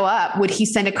couldn't show up, would he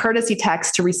send a courtesy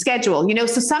text to reschedule? You know,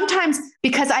 so sometimes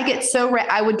because I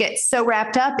would get so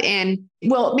wrapped up in,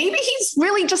 well, maybe he's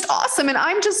really just awesome. And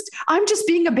I'm just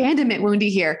being abandonment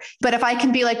woundy here. But if I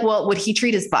can be like, well, would he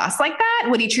treat his boss like that?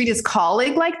 Would he treat his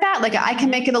colleague like that? Like I can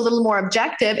make it a little more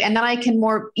objective and then I can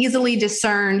more easily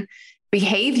discern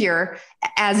behavior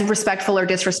as respectful or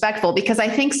disrespectful, because I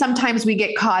think sometimes we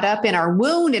get caught up in our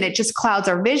wound and it just clouds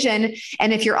our vision.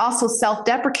 And if you're also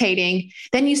self-deprecating,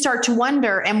 then you start to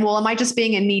wonder, am I just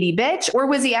being a needy bitch or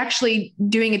was he actually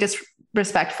doing a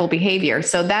disrespectful behavior?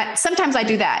 So that sometimes I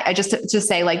do that. I just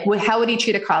say like, how would he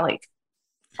treat a colleague?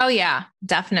 Oh yeah,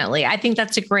 definitely. I think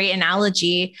that's a great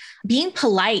analogy. Being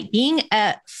polite, being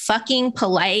a fucking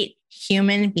polite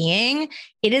human being.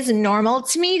 It is normal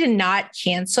to me to not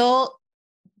cancel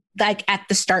like at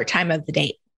the start time of the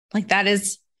date. Like that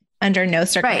is under no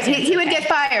circumstances. Right. He would get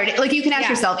fired. Like you can ask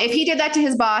yourself, if he did that to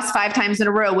his boss 5 times in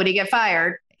a row, would he get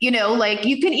fired? You know, like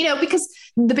you can, you know, because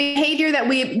the behavior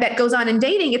that goes on in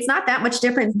dating, it's not that much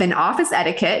different than office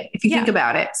etiquette if you think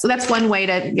about it. So that's one way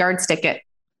to yardstick it.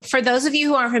 For those of you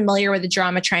who aren't familiar with the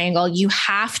drama triangle, you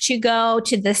have to go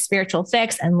to the Spiritual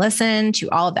Fix and listen to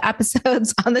all of the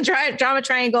episodes on the drama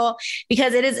triangle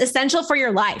because it is essential for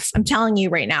your life. I'm telling you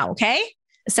right now. Okay.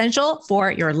 Essential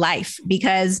for your life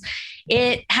because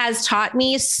it has taught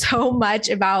me so much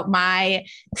about my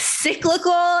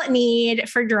cyclical need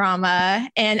for drama.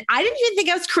 And I didn't even think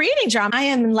I was creating drama. I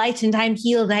am enlightened. I'm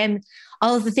healed. I am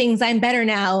all of the things. I'm better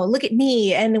now. Look at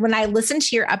me. And when I listened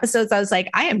to your episodes, I was like,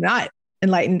 I am not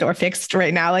enlightened or fixed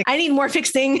right now. Like I need more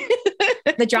fixing.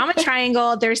 The drama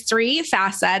triangle, there's 3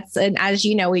 facets. And as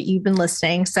you know, you've been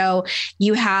listening. So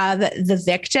you have the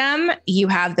victim, you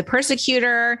have the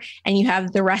persecutor, and you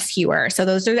have the rescuer. So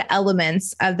those are the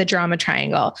elements of the drama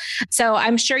triangle. So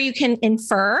I'm sure you can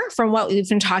infer from what we've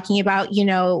been talking about, you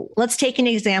know, let's take an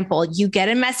example. You get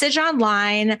a message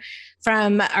online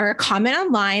or a comment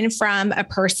online from a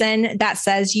person that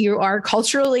says you are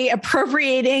culturally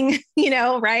appropriating, you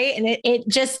know, right? And it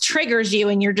just triggers you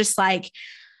and you're just like,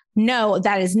 no,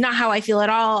 that is not how I feel at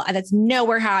all. That's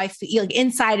nowhere how I feel. Like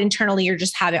inside, internally, you're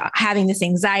just having this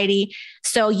anxiety.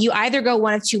 So you either go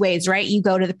one of 2 ways, right? You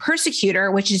go to the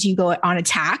persecutor, which is you go on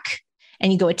attack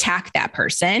and you go attack that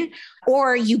person,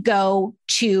 or you go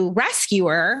to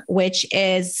rescuer, which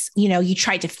is, you know, you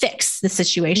try to fix the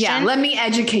situation. Yeah. Let me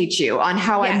educate you on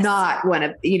how I'm not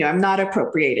I'm not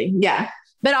appropriating. Yeah.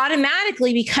 But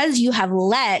automatically, because you have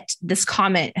let this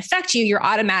comment affect you, you're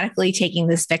automatically taking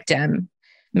this victim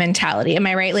mentality. Am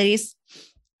I right, ladies?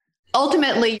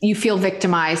 Ultimately, you feel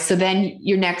victimized. So then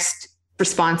your next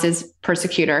response is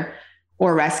persecutor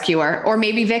or rescuer, or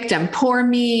maybe victim. Poor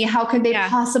me. How could they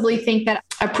possibly think that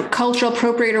a cultural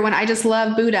appropriator when I just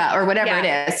love Buddha or whatever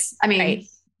it is? I mean, right.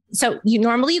 So you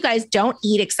guys don't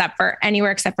eat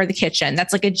anywhere except for the kitchen.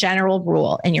 That's like a general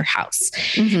rule in your house.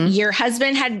 Mm-hmm. Your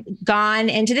husband had gone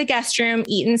into the guest room,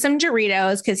 eaten some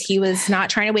Doritos because he was not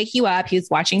trying to wake you up. He was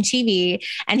watching TV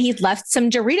and he'd left some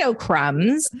Dorito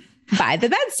crumbs by the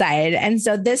bedside. And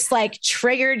so this like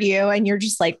triggered you and you're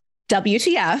just like,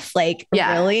 WTF, like,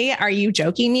 really? Are you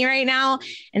joking me right now?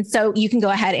 And so you can go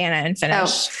ahead, Anna, and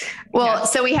finish.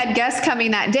 So we had guests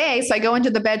coming that day. So I go into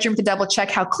the bedroom to double check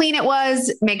how clean it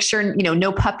was, make sure,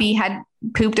 no puppy had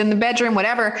pooped in the bedroom,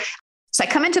 whatever. So I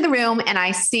come into the room and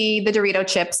I see the Dorito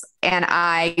chips and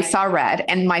I saw red.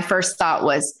 And my first thought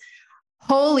was,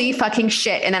 holy fucking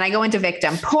shit. And then I go into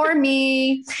victim. Poor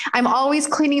me. I'm always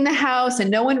cleaning the house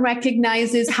and no one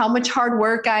recognizes how much hard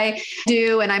work I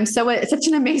do. And I'm such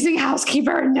an amazing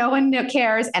housekeeper. No one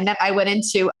cares. And then I went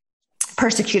into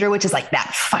persecutor, which is like,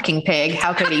 that fucking pig.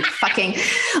 How could he fucking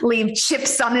leave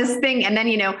chips on this thing? And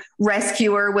then,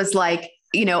 rescuer was like,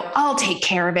 I'll take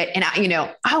care of it. And I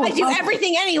do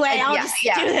everything anyway. I'll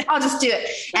just do it.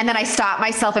 And then I stopped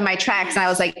myself in my tracks and I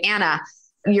was like, Anna,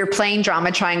 you're playing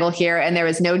drama triangle here. And there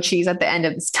is no cheese at the end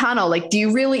of this tunnel. Like, it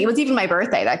was even my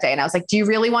birthday that day. And I was like, do you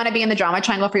really want to be in the drama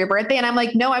triangle for your birthday? And I'm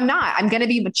like, no, I'm not. I'm going to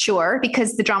be mature,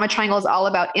 because the drama triangle is all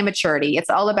about immaturity.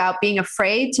 It's all about being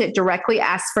afraid to directly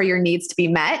ask for your needs to be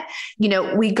met.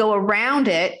 We go around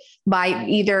it by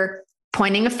either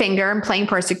pointing a finger and playing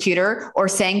persecutor, or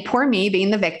saying, poor me,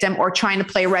 being the victim, or trying to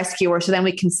play rescuer. So then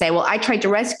we can say, well, I tried to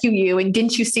rescue you, and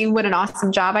didn't you see what an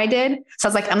awesome job I did? So I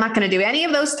was like, I'm not going to do any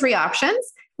of those three options.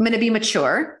 I'm going to be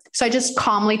mature. So I just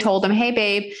calmly told him, hey,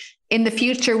 babe, in the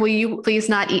future, will you please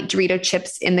not eat Dorito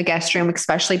chips in the guest room,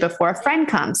 especially before a friend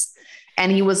comes?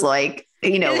 And he was like,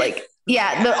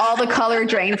 all the color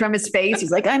drained from his face.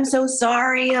 He's like, I'm so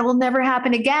sorry. That will never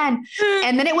happen again.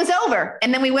 And then it was over.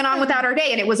 And then we went on without our day.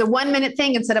 And it was a 1-minute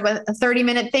thing instead of a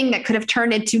 30-minute thing that could have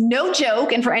turned into, no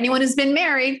joke. And for anyone who's been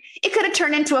married, it could have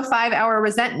turned into a 5-hour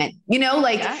resentment.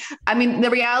 I mean, the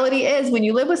reality is, when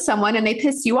you live with someone and they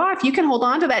piss you off, you can hold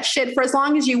on to that shit for as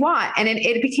long as you want. And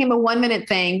it became a 1-minute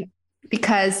thing,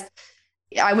 because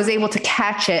I was able to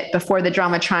catch it before the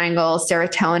drama triangle,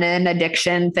 serotonin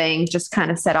addiction thing just kind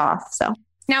of set off. So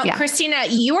now, yeah. Kristina,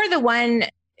 you are the one,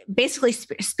 basically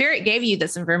Spirit gave you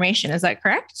this information. Is that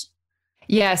correct?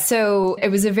 Yeah. So it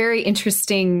was a very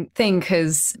interesting thing,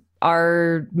 because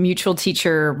our mutual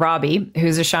teacher, Robbie,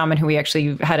 who's a shaman who we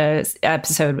actually had a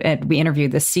episode and we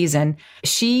interviewed this season,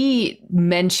 she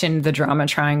mentioned the drama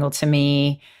triangle to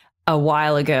me a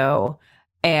while ago.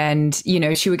 And,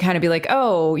 she would kind of be like,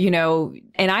 oh,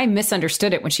 and I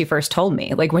misunderstood it when she first told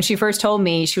me. Like, when she first told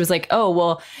me, she was like, oh,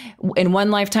 well, in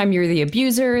one lifetime, you're the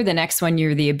abuser. The next one,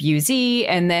 you're the abusee.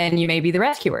 And then you may be the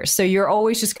rescuer. So you're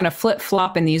always just going to flip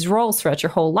flop in these roles throughout your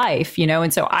whole life,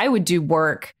 And so I would do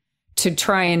work to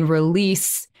try and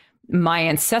release my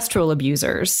ancestral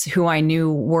abusers, who I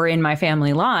knew were in my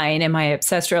family line, and my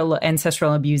ancestral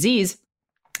abusees.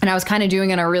 And I was kind of doing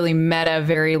it on a really meta,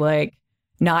 very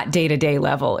not day-to-day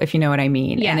level, if you know what I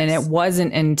mean. Yes. And then it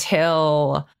wasn't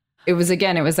until it was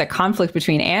that conflict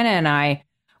between Anna and I,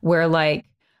 where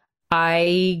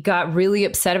I got really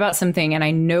upset about something, and I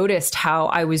noticed how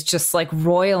I was just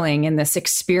roiling in this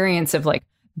experience of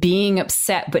being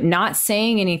upset, but not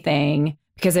saying anything,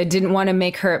 because I didn't want to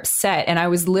make her upset. And I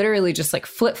was literally just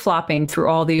flip-flopping through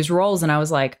all these roles. And I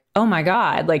was like, oh my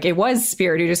God, it was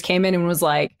Spirit who just came in and was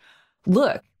like,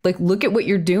 look at what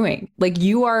you're doing.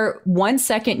 You are, 1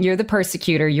 second, you're the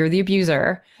persecutor, you're the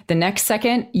abuser. The next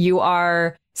second, you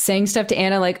are saying stuff to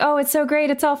Anna oh, it's so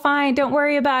great, it's all fine, don't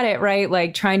worry about it,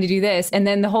 right? Trying to do this. And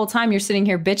then the whole time you're sitting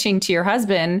here bitching to your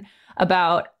husband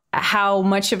about how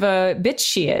much of a bitch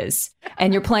she is.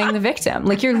 And you're playing the victim.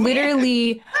 You're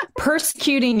literally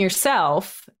persecuting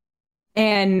yourself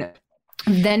and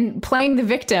then playing the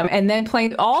victim, and then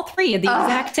playing all three at the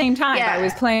exact same time. Yeah. I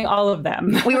was playing all of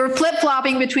them. We were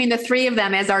flip-flopping between the three of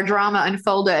them as our drama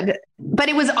unfolded. But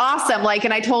it was awesome.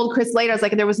 And I told Chris later, I was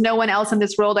like, there was no one else in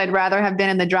this world I'd rather have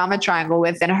been in the drama triangle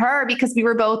with than her, because we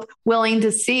were both willing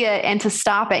to see it and to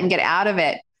stop it and get out of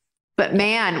it. But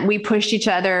man, we pushed each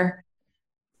other.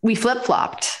 We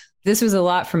flip-flopped. This was a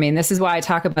lot for me. And this is why I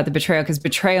talk about the betrayal, because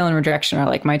betrayal and rejection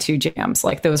are my two jams.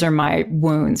 Those are my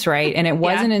wounds, right? And it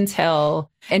wasn't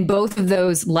until, and both of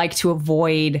those like to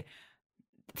avoid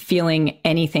feeling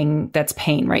anything that's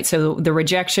pain, right? So the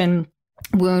rejection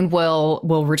wound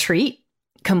will retreat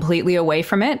completely away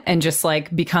from it and just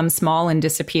become small and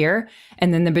disappear.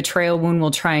 And then the betrayal wound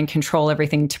will try and control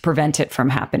everything to prevent it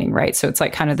from happening, right? So it's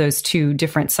kind of those two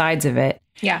different sides of it.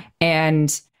 Yeah.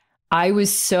 And I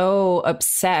was so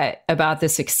upset about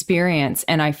this experience,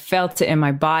 and I felt it in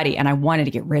my body, and I wanted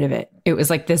to get rid of it. It was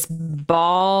this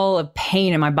ball of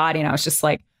pain in my body. And I was just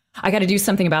I got to do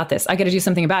something about this. I got to do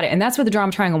something about it. And that's what the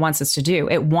drama triangle wants us to do.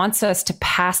 It wants us to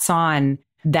pass on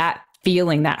that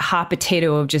feeling, that hot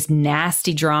potato of just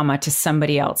nasty drama, to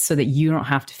somebody else so that you don't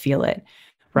have to feel it.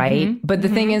 Right. Mm-hmm. But the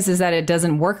thing is that it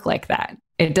doesn't work like that.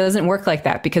 It doesn't work like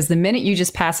that, because the minute you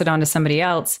just pass it on to somebody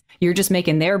else, you're just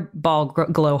making their ball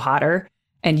glow hotter,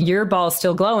 and your ball's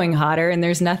still glowing hotter, and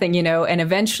there's nothing, and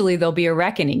eventually there'll be a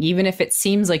reckoning. Even if it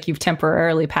seems like you've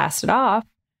temporarily passed it off,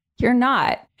 you're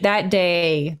not. That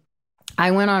day,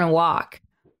 I went on a walk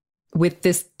with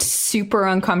this super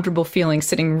uncomfortable feeling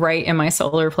sitting right in my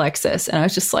solar plexus. And I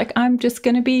was just like, I'm just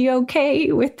going to be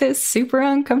okay with this super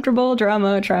uncomfortable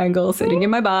drama triangle sitting in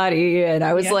my body. And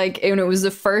I was like, and it was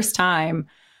the first time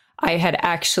I had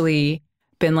actually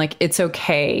been like, it's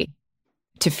okay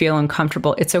to feel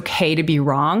uncomfortable. It's okay to be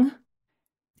wrong.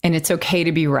 And it's okay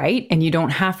to be right. And you don't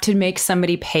have to make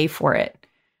somebody pay for it.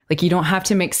 Like, you don't have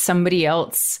to make somebody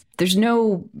else. There's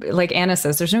no, like Anna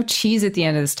says, there's no cheese at the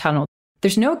end of this tunnel.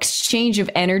 There's no exchange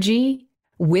of energy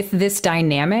with this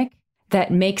dynamic that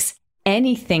makes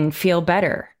anything feel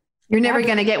better. You're never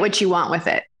going to get what you want with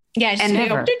it. Yeah. And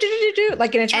go,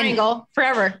 like in a triangle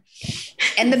forever.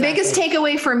 And the biggest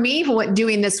takeaway for me for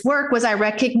doing this work was I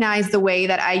recognized the way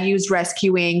that I used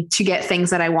rescuing to get things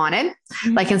that I wanted.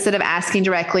 Mm-hmm. Like, instead of asking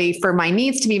directly for my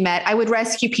needs to be met, I would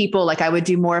rescue people. Like, I would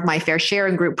do more of my fair share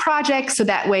in group projects. So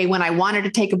that way, when I wanted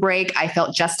to take a break, I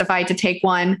felt justified to take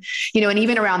one, and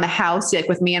even around the house, like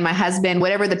with me and my husband,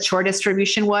 whatever the chore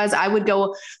distribution was, I would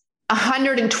go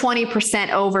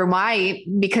 120% over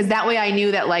because that way I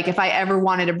knew that, like, if I ever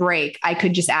wanted a break, I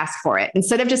could just ask for it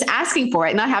instead of just asking for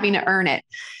it, not having to earn it.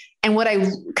 And what I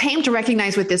came to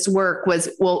recognize with this work was,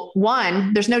 well,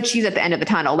 one, there's no cheese at the end of the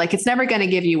tunnel. Like, it's never going to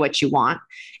give you what you want.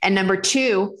 And number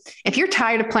two, if you're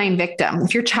tired of playing victim,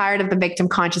 if you're tired of the victim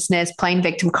consciousness, playing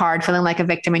victim card, feeling like a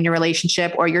victim in your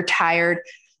relationship, or you're tired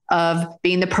of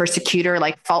being the persecutor,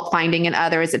 like fault finding in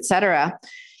others, et cetera,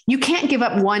 you can't give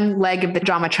up one leg of the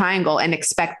drama triangle and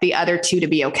expect the other two to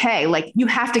be okay. Like, you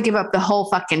have to give up the whole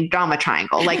fucking drama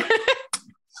triangle. Like,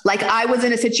 like I was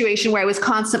in a situation where I was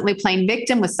constantly playing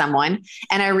victim with someone.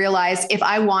 And I realized if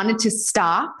I wanted to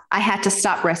stop, I had to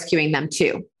stop rescuing them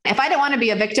too. If I didn't want to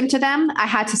be a victim to them, I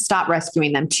had to stop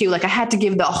rescuing them too. Like, I had to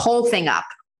give the whole thing up.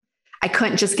 I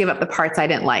couldn't just give up the parts I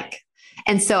didn't like.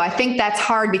 And so I think that's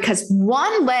hard because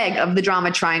one leg of the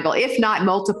drama triangle, if not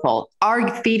multiple, are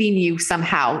feeding you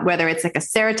somehow, whether it's like a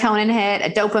serotonin hit,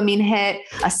 a dopamine hit,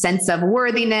 a sense of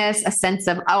worthiness, a sense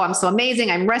of, oh, I'm so amazing,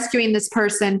 I'm rescuing this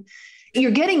person. You're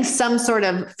getting some sort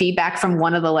of feedback from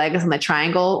one of the legs in the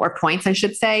triangle, or points, I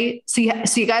should say. So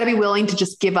you got to be willing to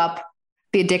just give up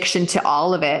the addiction to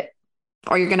all of it,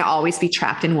 or you're going to always be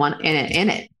trapped in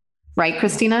it. Right,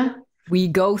 Kristina? We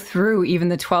go through even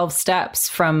the 12 steps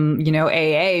from,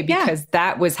 AA, because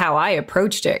that was how I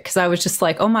approached it. Because I was just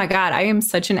like, oh my God, I am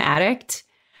such an addict.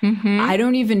 Mm-hmm. I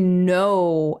don't even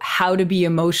know how to be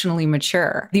emotionally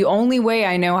mature. The only way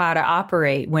I know how to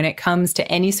operate when it comes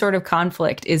to any sort of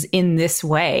conflict is in this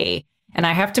way. And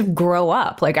I have to grow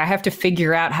up. Like, I have to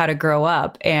figure out how to grow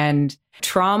up. And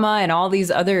trauma and all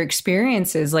these other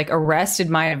experiences like arrested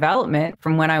my development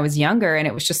from when I was younger. And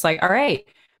it was just like, all right,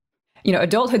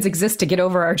 adulthoods exist to get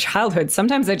over our childhood.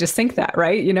 Sometimes I just think that,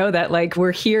 right? That like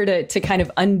we're here to kind of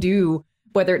undo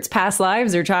whether it's past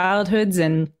lives or childhoods,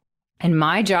 and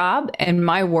my job and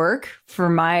my work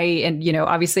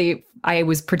obviously I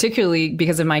was particularly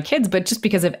because of my kids, but just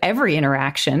because of every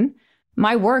interaction,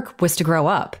 my work was to grow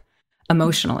up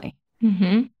emotionally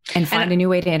and find a new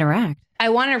way to interact. I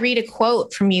want to read a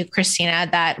quote from you, Kristina,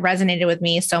 that resonated with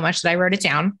me so much that I wrote it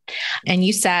down. And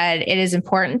you said, it is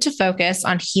important to focus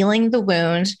on healing the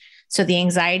wound so the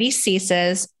anxiety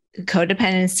ceases, the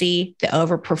codependency, the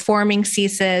overperforming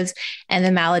ceases, and the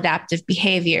maladaptive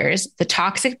behaviors. The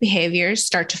toxic behaviors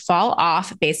start to fall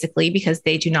off, basically, because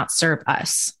they do not serve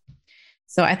us.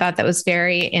 So I thought that was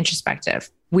very introspective.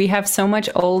 We have so much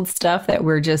old stuff that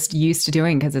we're just used to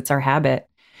doing because it's our habit.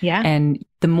 Yeah. And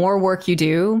the more work you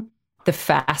do, the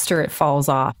faster it falls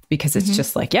off, because it's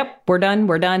just like, yep, we're done.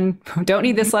 Don't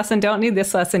need this lesson.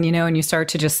 And you start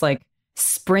to just like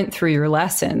sprint through your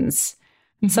lessons.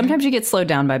 Sometimes you get slowed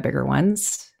down by bigger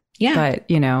ones. Yeah. But,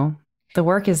 the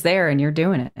work is there and you're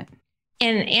doing it.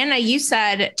 And Anna, you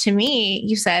said to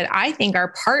me, I think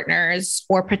our partners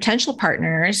or potential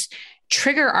partners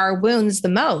trigger our wounds the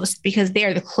most because they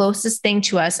are the closest thing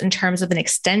to us in terms of an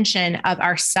extension of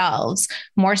ourselves,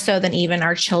 more so than even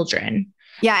our children.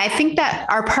 Yeah, I think that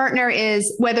our partner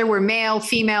is, whether we're male,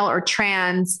 female, or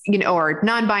trans, or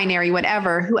non-binary,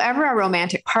 whatever, whoever our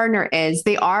romantic partner is,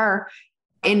 they are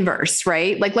inverse,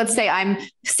 right? Like, let's say I'm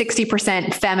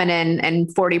 60% feminine and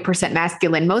 40%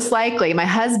 masculine. Most likely my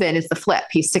husband is the flip.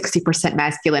 He's 60%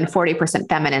 masculine, 40%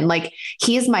 feminine. Like,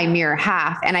 he is my mirror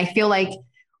half. And I feel like,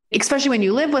 especially when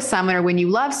you live with someone or when you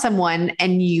love someone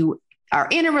and you are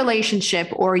in a relationship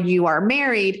or you are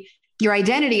married, your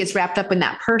identity is wrapped up in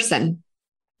that person.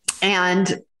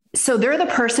 And so they're the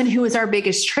person who is our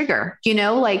biggest trigger,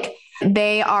 like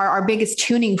They are our biggest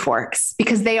tuning forks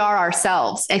because they are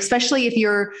ourselves, especially if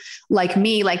you're like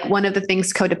me. Like one of the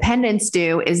things codependents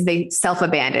do is they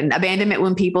self-abandon. Abandonment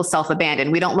when people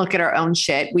self-abandon. We don't look at our own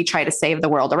shit. We try to save the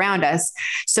world around us.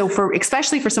 So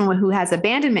especially for someone who has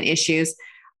abandonment issues,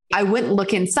 I wouldn't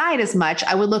look inside as much.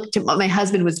 I would look to what my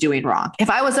husband was doing wrong. If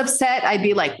I was upset, I'd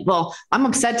be like, well, I'm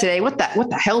upset today. What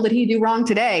the hell did he do wrong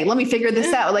today? Let me figure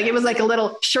this out. Like it was like a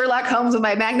little Sherlock Holmes with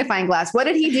my magnifying glass. What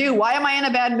did he do? Why am I in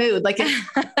a bad mood? Like,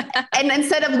 and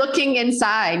instead of looking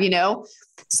inside,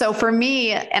 So for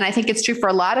me, and I think it's true for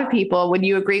a lot of people, would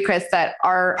you agree, Chris, that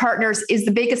our partners is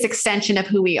the biggest extension of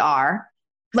who we are?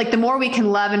 Like the more we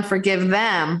can love and forgive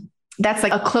them, that's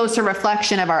like a closer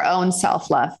reflection of our own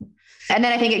self-love. And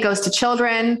then I think it goes to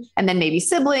children and then maybe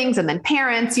siblings and then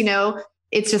parents,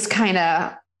 it's just kind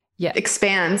of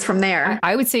expands from there.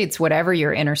 I would say it's whatever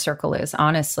your inner circle is,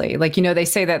 honestly. Like, they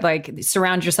say that like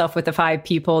surround yourself with the 5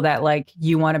 people that like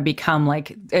you want to become,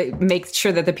 like make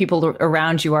sure that the people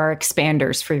around you are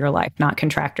expanders for your life, not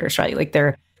contractors, right? Like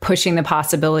they're pushing the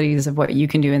possibilities of what you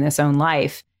can do in this own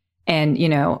life. And,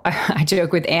 I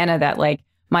joke with Anna that like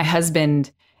my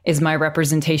husband is my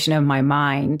representation of my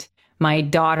mind. My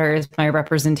daughter is my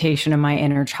representation of my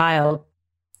inner child.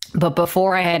 But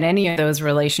before I had any of those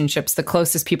relationships, the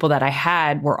closest people that I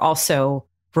had were also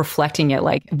reflecting it,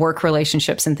 like work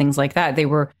relationships and things like that. They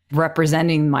were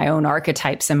representing my own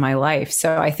archetypes in my life.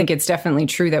 So I think it's definitely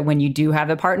true that when you do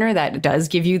have a partner that does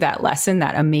give you that lesson,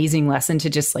 that amazing lesson to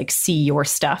just like see your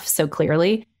stuff so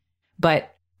clearly.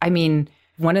 But I mean,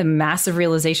 one of the massive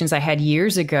realizations I had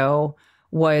years ago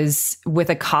was with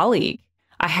a colleague.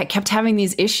 I kept having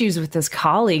these issues with this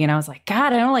colleague and I was like,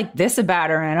 God, I don't like this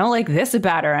about her. And I don't like this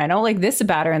about her. I don't like this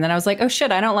about her. And then I was like, oh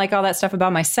shit, I don't like all that stuff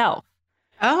about myself.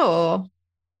 Oh.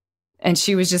 And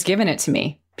she was just giving it to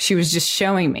me. She was just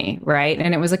showing me, right?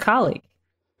 And it was a colleague.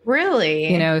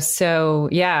 Really? So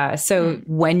yeah. So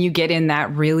when you get in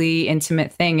that really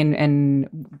intimate thing,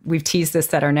 and we've teased this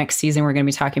that our next season, we're going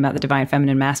to be talking about the divine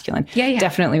feminine masculine. Yeah.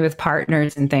 Definitely with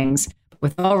partners and things.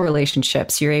 With all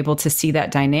relationships, you're able to see that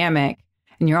dynamic.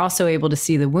 And you're also able to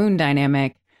see the wound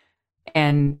dynamic,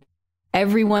 and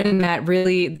everyone in that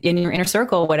really in your inner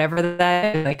circle, whatever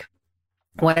that is, like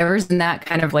whatever's in that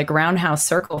kind of like roundhouse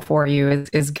circle for you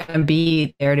is going to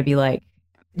be there to be like,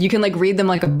 you can like read them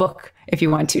like a book if you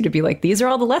want to be like, these are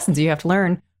all the lessons you have to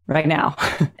learn right now.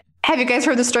 Have you guys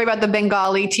heard the story about the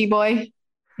Bengali tea boy?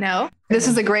 No. This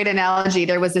is a great analogy.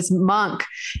 There was this monk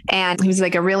and he was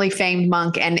like a really famed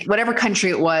monk, and whatever country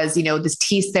it was, this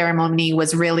tea ceremony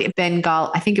was really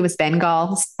Bengal. I think it was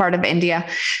Bengal, part of India.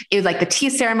 It was like the tea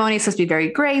ceremony is supposed to be very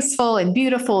graceful and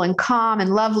beautiful and calm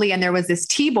and lovely. And there was this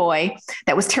tea boy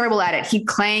that was terrible at it. He'd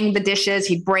clang the dishes.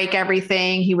 He'd break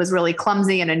everything. He was really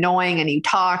clumsy and annoying, and he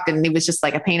talked, and he was just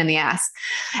like a pain in the ass.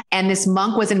 And this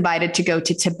monk was invited to go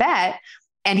to Tibet.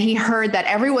 And he heard that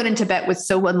everyone in Tibet was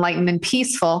so enlightened and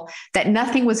peaceful that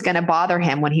nothing was going to bother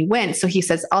him when he went. So he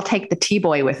says, I'll take the tea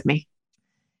boy with me,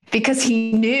 because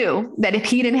he knew that if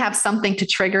he didn't have something to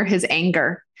trigger his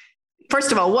anger,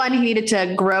 first of all, one, he needed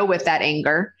to grow with that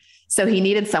anger. So he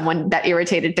needed someone that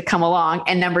irritated to come along.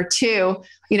 And number two,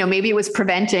 maybe it was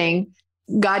preventing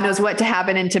God knows what to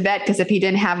happen in Tibet, because if he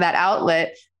didn't have that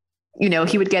outlet,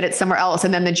 he would get it somewhere else.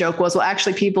 And then the joke was, well,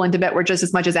 actually people in Tibet were just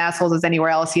as much as assholes as anywhere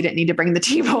else. He didn't need to bring the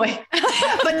tea boy. but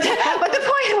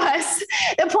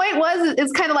the point was,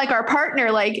 it's kind of like our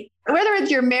partner, like whether it's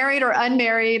you're married or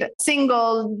unmarried,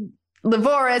 single,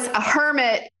 divorced, a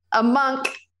hermit, a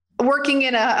monk, working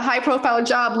in a high profile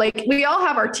job, like we all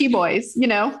have our tea boys,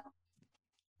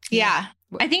 Yeah.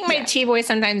 I think my tea boy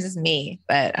sometimes is me,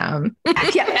 but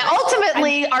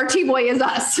ultimately our tea boy is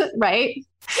us, right?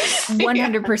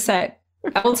 100%.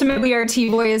 Ultimately, our tea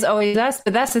boy is always us.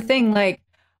 But that's the thing. Like,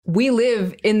 we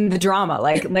live in the drama.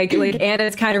 Like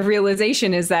Anna's kind of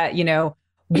realization is that,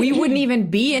 we wouldn't even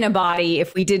be in a body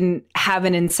if we didn't have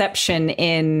an inception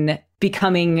in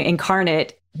becoming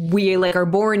incarnate. We like are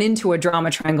born into a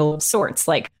drama triangle of sorts.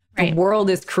 Like the world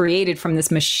is created from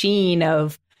this machine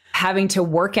of having to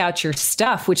work out your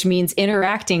stuff, which means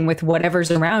interacting with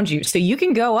whatever's around you. So you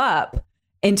can go up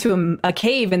into a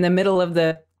cave in the middle of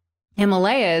the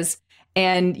Himalayas,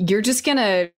 and you're just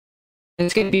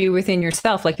it's going to be within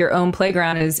yourself. Like your own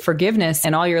playground is forgiveness,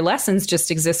 and all your lessons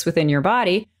just exist within your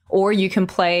body. Or you can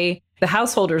play the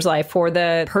householder's life for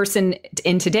the person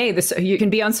in today. You can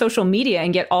be on social media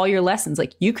and get all your lessons.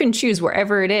 Like you can choose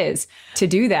wherever it is to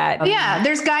do that. Yeah.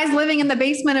 There's guys living in the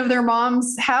basement of their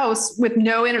mom's house with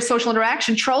no social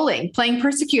interaction, trolling, playing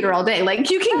persecutor all day. Like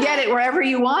you can get it wherever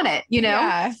you want it,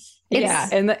 Yeah. Yeah.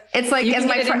 And it's like, you as can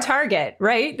my get it in friend, Target,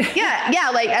 right? yeah.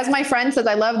 Like as my friend says,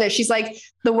 I love this. She's like,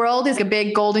 the world is a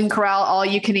big Golden Corral, all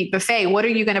you can eat buffet. What are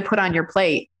you going to put on your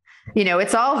plate?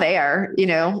 It's all there,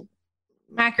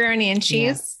 Macaroni and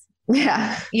cheese.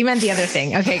 Yeah. You meant the other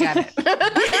thing. Okay, got it.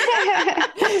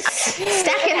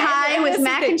 Stack it high with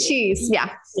mac and cheese.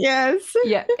 Yeah. Yes.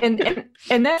 Yeah.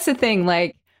 And that's the thing.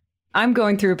 Like, I'm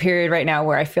going through a period right now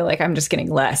where I feel like I'm just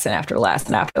getting less and after less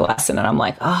and after less. And I'm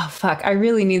like, oh, fuck, I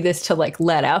really need this to like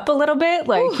let up a little bit.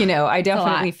 Like, I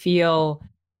definitely feel,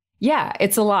 yeah,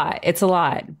 it's a lot. It's a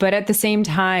lot. But at the same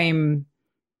time,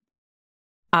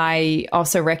 I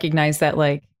also recognize that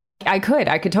like, I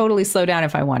could totally slow down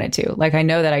if I wanted to. Like, I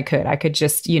know that I could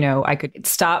just, I could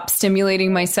stop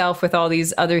stimulating myself with all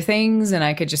these other things. And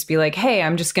I could just be like, hey,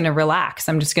 I'm just going to relax.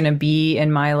 I'm just going to be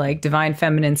in my like divine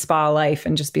feminine spa life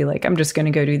and just be like, I'm just going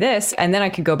to go do this. And then I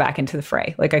could go back into the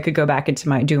fray. Like I could go back into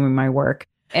doing my work,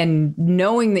 and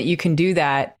knowing that you can do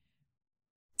that.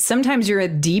 Sometimes you're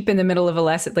deep in the middle of a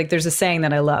lesson. Like there's a saying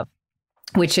that I love,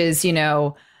 which is,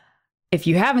 if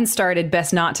you haven't started,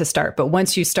 best not to start. But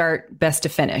once you start, best to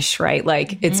finish, right?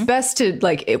 Like it's best to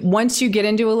once you get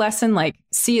into a lesson, like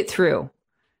see it through,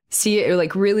 see it, or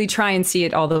like really try and see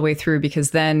it all the way through,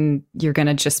 because then you're going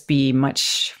to just be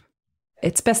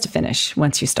it's best to finish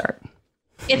once you start.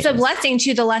 It's a blessing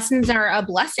too. The lessons are a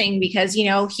blessing because,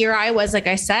 here I was, like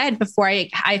I said, before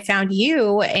I found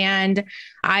you, and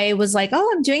I was like,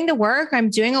 oh, I'm doing the work. I'm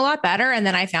doing a lot better. And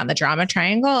then I found the drama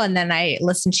triangle. And then I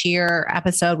listened to your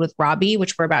episode with Robbie,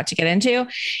 which we're about to get into.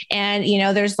 And,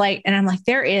 there's and I'm like,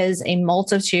 there is a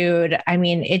multitude. I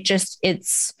mean,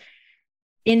 it's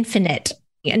infinite.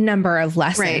 A number of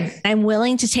lessons. Right. I'm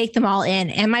willing to take them all in.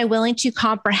 Am I willing to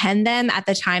comprehend them at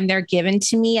the time they're given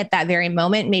to me at that very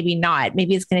moment? Maybe not.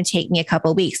 Maybe it's going to take me a couple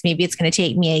of weeks. Maybe it's going to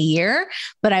take me a year,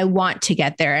 but I want to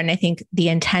get there. And I think the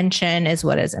intention is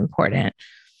what is important.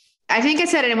 I think I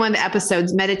said it in one of the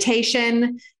episodes,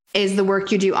 meditation is the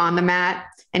work you do on the mat,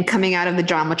 and coming out of the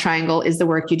drama triangle is the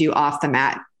work you do off the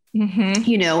mat. Mm-hmm.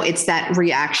 It's that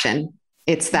reaction.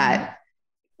 It's that,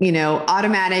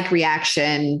 automatic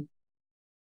reaction,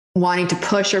 wanting to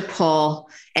push or pull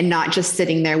and not just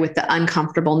sitting there with the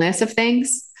uncomfortableness of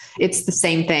things. It's the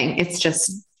same thing. It's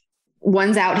just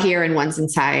one's out here and one's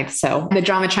inside. So the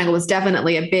drama triangle was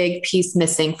definitely a big piece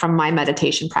missing from my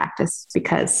meditation practice,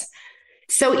 because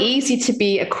it's so easy to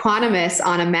be equanimous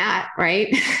on a mat,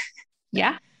 right?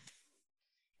 Yeah.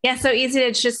 Yeah. So easy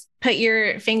to just put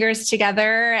your fingers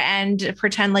together and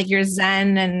pretend like you're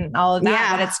Zen and all of that.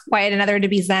 Yeah. But it's quite another to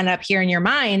be Zen up here in your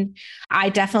mind. I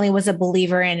definitely was a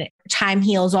believer in time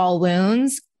heals all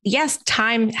wounds. Yes,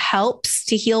 time helps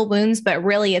to heal wounds, but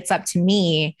really it's up to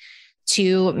me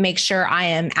to make sure I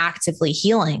am actively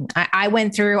healing. I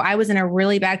was in a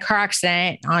really bad car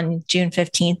accident on June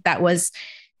 15th. That was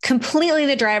completely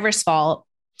the driver's fault.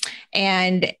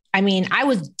 And I mean, I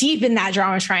was deep in that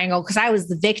drama triangle because I was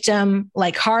the victim,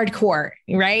 like hardcore,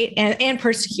 right? And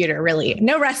persecutor, really.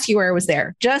 No rescuer was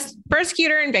there, just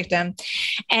persecutor and victim.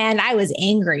 And I was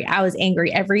angry. I was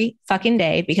angry every fucking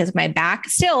day because my back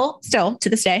still to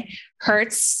this day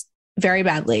hurts very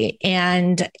badly.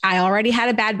 And I already had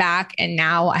a bad back, and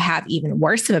now I have even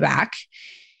worse of a back.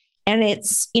 And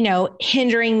it's,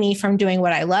 hindering me from doing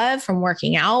what I love, from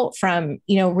working out, from,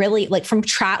 really like from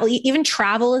travel. Even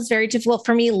travel is very difficult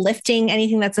for me. Lifting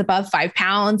anything that's above 5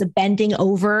 pounds, bending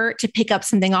over to pick up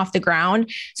something off the ground.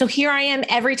 So here I am,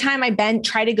 every time I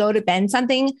try to go to bend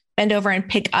over and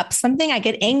pick up something, I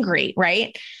get angry,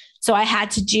 right? So I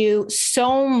had to do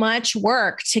so much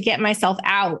work to get myself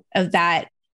out of that,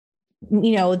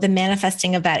 the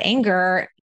manifesting of that anger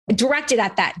directed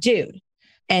at that dude.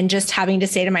 And just having to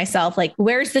say to myself, like,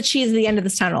 where's the cheese at the end of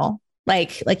this tunnel?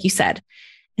 Like you said,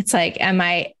 it's like, am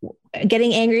I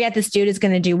getting angry at this dude is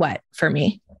going to do what for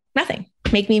me? Nothing.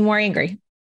 Make me more angry.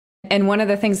 And one of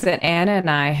the things that Anna and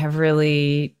I have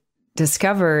really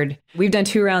discovered, we've done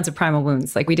 2 rounds of Primal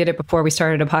Wounds. Like we did it before we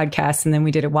started a podcast, and then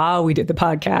we did it while we did the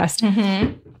podcast.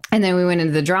 Mm-hmm. And then we went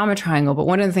into the drama triangle. But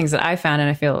one of the things that I found, and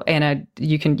I feel, Anna,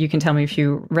 you can tell me if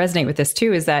you resonate with this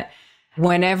too, is that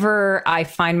whenever I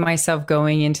find myself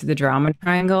going into the drama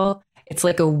triangle, it's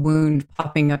like a wound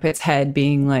popping up its head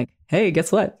being like, hey,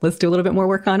 guess what? Let's do a little bit more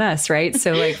work on us, right?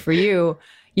 So like for you,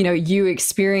 you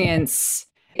experience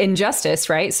injustice,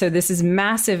 right? So this is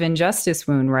massive injustice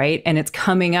wound, right? And it's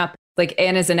coming up. Like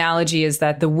Anna's analogy is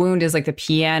that the wound is like the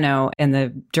piano and the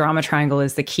drama triangle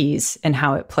is the keys and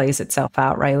how it plays itself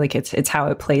out, right? Like it's how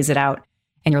it plays it out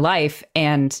in your life.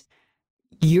 And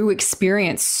you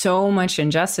experience so much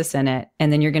injustice in it,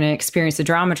 and then you're going to experience the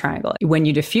drama triangle. When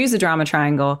you diffuse the drama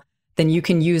triangle, then you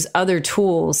can use other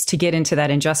tools to get into that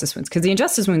injustice wounds, because the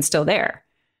injustice wound's still there.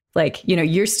 Like,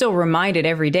 you're still reminded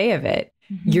every day of it.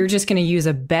 You're just going to use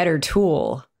a better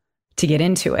tool to get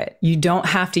into it. You don't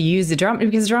have to use the drama,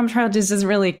 because the drama trial just doesn't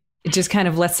really, it just kind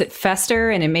of lets it fester,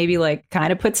 and it maybe like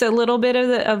kind of puts a little bit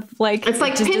of like, it's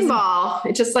like pinball.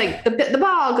 It just like the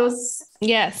ball goes.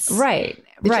 Yes. Right.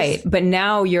 But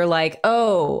now you're like,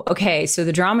 oh, okay. So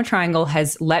the drama triangle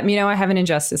has let me know I have an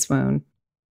injustice wound.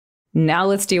 Now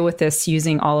let's deal with this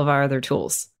using all of our other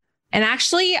tools. And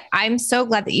actually, I'm so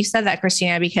glad that you said that,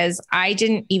 Kristina, because I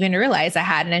didn't even realize I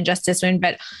had an injustice wound,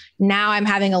 but now I'm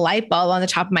having a light bulb on the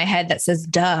top of my head that says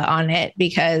duh on it,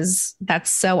 because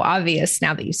that's so obvious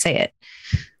now that you say it.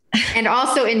 And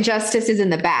also injustice is in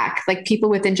the back. Like people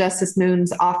with injustice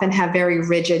wounds often have very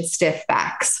rigid, stiff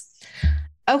backs.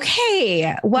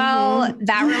 Okay. Well,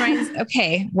 that reminds,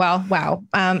 okay. Well, wow.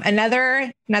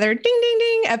 Another ding, ding,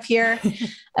 ding up here.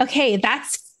 Okay.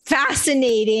 That's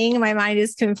fascinating. My mind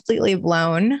is completely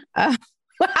blown.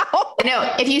 Wow.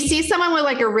 No, if you see someone with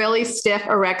like a really stiff,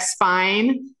 erect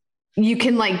spine, you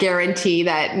can like guarantee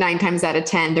that 9 times out of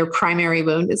 10, their primary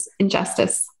wound is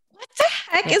injustice. What the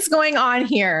heck is going on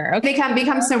here? Okay. They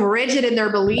become so rigid in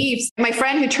their beliefs. My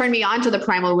friend who turned me on to the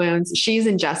primal wounds, she's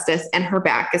injustice, and her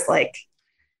back is like,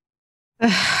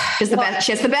 is the best.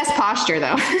 She has the best posture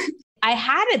though. I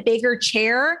had a bigger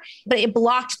chair, but it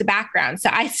blocked the background. So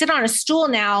I sit on a stool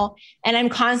now, and I'm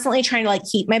constantly trying to like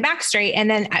keep my back straight. And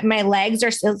then my legs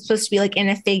are still supposed to be like in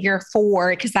a figure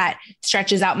 4, because that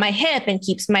stretches out my hip and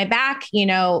keeps my back,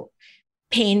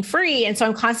 pain free. And so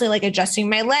I'm constantly like adjusting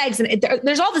my legs, and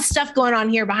there's all this stuff going on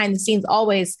here behind the scenes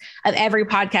always of every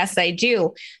podcast that I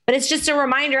do. But it's just a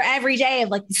reminder every day of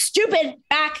like the stupid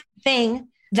back thing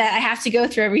that I have to go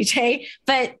through every day.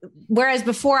 But whereas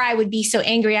before I would be so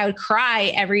angry, I would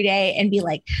cry every day and be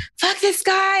like, fuck this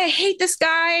guy. I hate this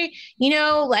guy.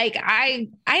 Like I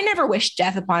never wish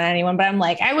death upon anyone, but I'm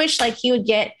like, I wish like he would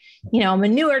get, a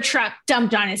manure truck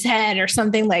dumped on his head or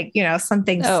something like,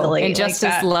 something silly. Injustice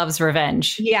like loves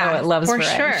revenge. Yeah, it loves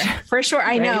revenge. For sure.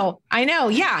 I know.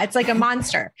 Yeah. It's like a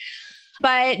monster.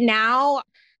 But now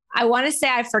I want to say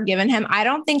I've forgiven him. I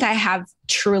don't think I have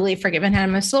truly forgiven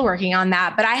him. I'm still working on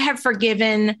that, but I have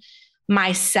forgiven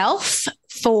myself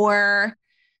for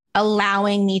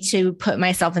allowing me to put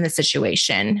myself in the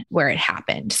situation where it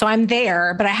happened. So I'm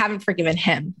there, but I haven't forgiven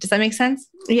him. Does that make sense?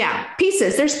 Yeah.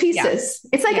 Pieces. There's pieces. Yeah.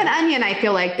 It's like an onion. I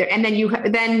feel like there, and then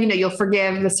you'll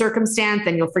forgive the circumstance,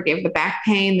 then you'll forgive the back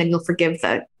pain, then you'll forgive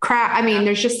the crap. I mean,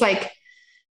 there's just like,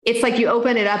 it's like you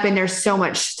open it up and there's so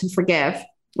much to forgive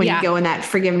when you go in that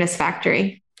forgiveness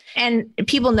factory. And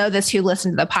people know this who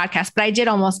listen to the podcast, but I did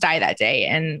almost die that day.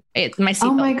 And my seatbelt,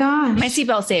 oh my gosh, my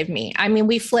seatbelt saved me. I mean,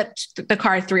 we flipped the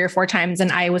car 3 or 4 times,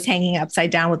 and I was hanging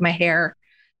upside down with my hair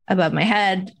above my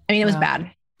head. I mean, it was bad.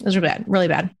 It was really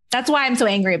bad. That's why I'm so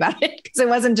angry about it. Because it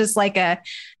wasn't just like a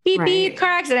beep, beep car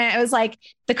accident. It was like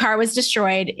the car was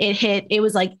destroyed. It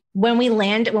was like when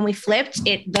we flipped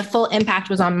the full impact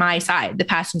was on my side, the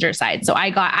passenger side. So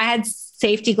I had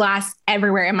safety glass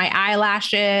everywhere in my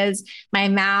eyelashes, my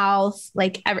mouth,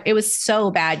 it was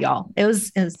so bad, y'all. It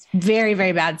was very,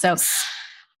 very bad. So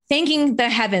thanking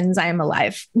the heavens, I am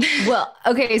alive. Well,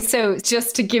 okay. So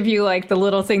just to give you like the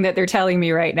little thing that they're telling me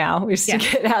right now, just to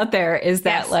get out there, is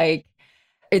that like,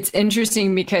 it's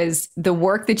interesting because the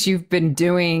work that you've been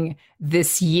doing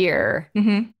this year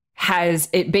has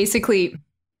it basically,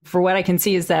 for what I can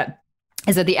see, is that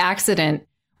the accident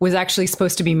was actually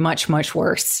supposed to be much, much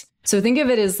worse. So think of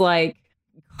it as like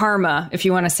karma, if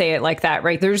you want to say it like that,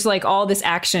 right? There's like all this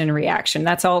action and reaction.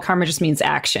 That's all. Karma just means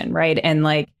action, right? And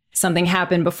like something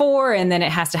happened before, and then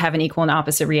it has to have an equal and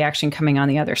opposite reaction coming on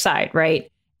the other side,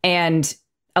 right? And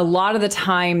a lot of the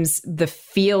times the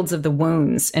fields of the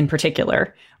wounds in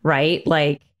particular, right?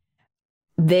 Like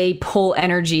they pull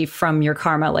energy from your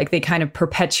karma, like they kind of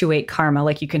perpetuate karma.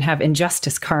 Like you can have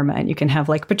injustice karma, and you can have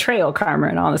like betrayal karma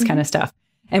and all this kind of stuff.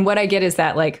 And what I get is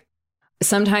that like,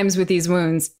 sometimes with these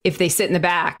wounds, if they sit in the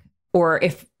back, or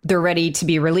if they're ready to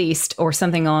be released or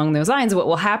something along those lines, what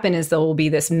will happen is there will be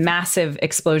this massive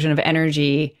explosion of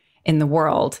energy in the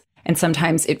world. And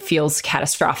sometimes it feels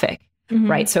catastrophic,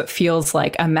 right? So it feels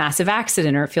like a massive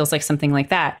accident, or it feels like something like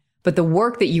that. But the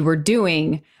work that you were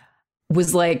doing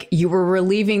was like you were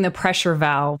relieving the pressure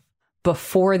valve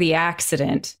before the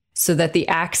accident, so that the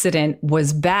accident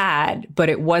was bad, but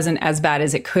it wasn't as bad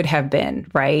as it could have been,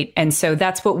 right? And so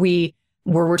that's what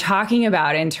we're talking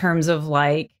about in terms of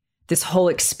like this whole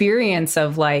experience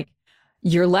of like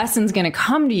your lesson's going to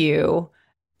come to you,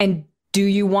 and do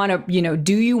you want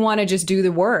to just do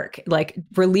the work? Like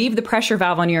relieve the pressure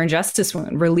valve on your injustice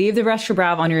wound, relieve the pressure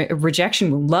valve on your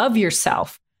rejection wound, love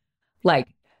yourself, like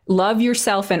love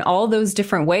yourself in all those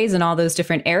different ways and all those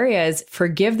different areas,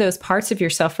 forgive those parts of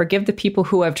yourself, forgive the people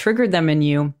who have triggered them in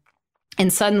you.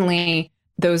 And suddenly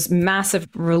those massive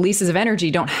releases of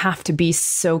energy don't have to be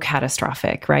so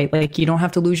catastrophic, right? Like you don't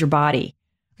have to lose your body,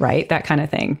 right? That kind of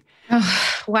thing.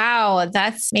 Oh, wow.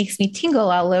 That makes me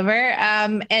tingle all over.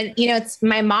 And it's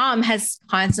my mom has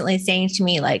constantly saying to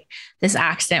me, like, this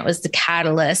accident was the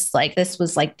catalyst. Like this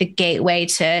was like the gateway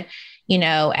to,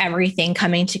 everything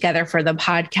coming together for the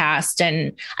podcast.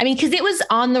 And I mean, cause it was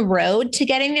on the road to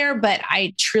getting there, but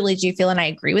I truly do feel, and I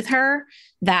agree with her,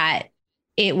 that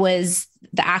the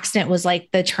accident was like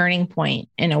the turning point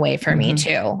in a way for me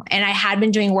too. And I had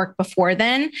been doing work before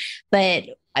then, but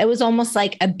it was almost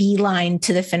like a beeline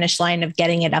to the finish line of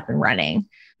getting it up and running.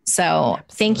 So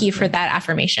Thank you for that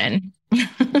affirmation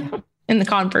and the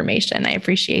confirmation. I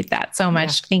appreciate that so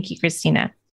much. Yeah. Thank you,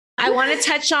 Kristina. I want to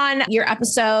touch on your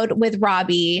episode with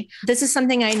Robbie. This is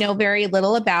something I know very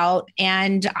little about,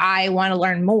 and I want to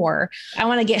learn more. I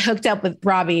want to get hooked up with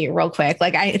Robbie real quick.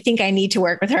 Like, I think I need to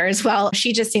work with her as well.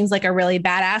 She just seems like a really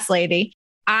badass lady.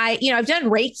 I've done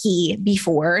Reiki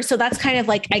before. So that's kind of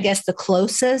like, I guess, the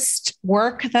closest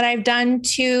work that I've done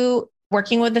to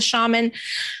working with the shaman.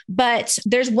 But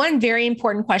there's one very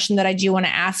important question that I do want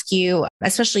to ask you,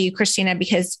 especially you, Kristina,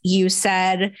 because you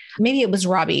said, maybe it was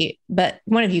Robbie, but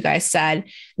one of you guys said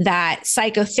that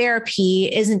psychotherapy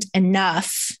isn't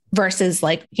enough versus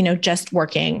like, just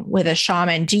working with a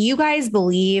shaman. Do you guys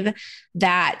believe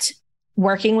that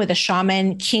working with a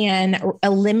shaman can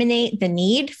eliminate the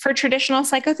need for traditional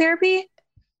psychotherapy?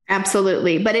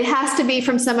 Absolutely. But it has to be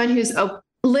from someone who's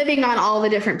living on all the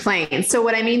different planes. So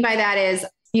what I mean by that is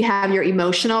you have your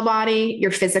emotional body, your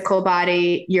physical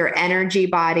body, your energy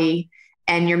body,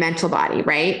 and your mental body,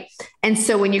 right? And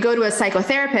so when you go to a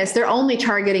psychotherapist, they're only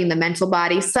targeting the mental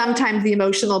body, sometimes the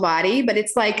emotional body, but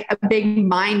it's like a big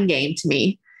mind game to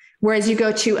me. Whereas you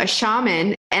go to a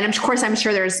shaman, and of course, I'm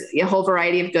sure there's a whole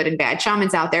variety of good and bad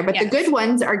shamans out there, but the good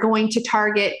ones are going to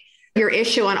target your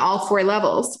issue on all 4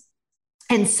 levels.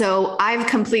 And so I've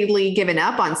completely given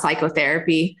up on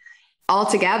psychotherapy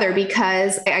altogether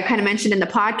because I kind of mentioned in the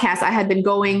podcast, I had been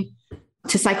going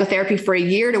to psychotherapy for a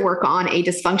year to work on a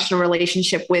dysfunctional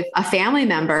relationship with a family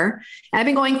member. And I've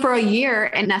been going for a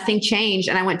year and nothing changed.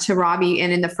 And I went to Robbie,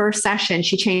 and in the first session,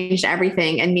 she changed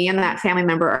everything. And me and that family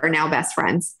member are now best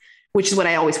friends, which is what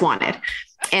I always wanted.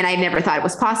 And I never thought it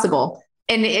was possible.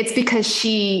 And it's because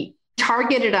she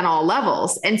targeted on all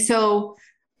levels. And so,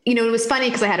 it was funny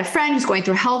because I had a friend who's going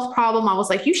through a health problem. I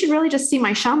was like, you should really just see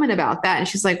my shaman about that. And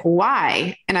she's like,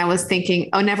 why? And I was thinking,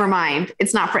 oh, never mind.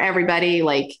 It's not for everybody.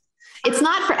 Like, it's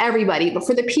not for everybody, but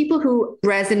for the people who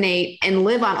resonate and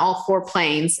live on all 4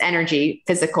 planes, energy,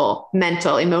 physical,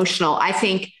 mental, emotional, I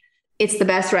think it's the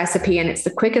best recipe and it's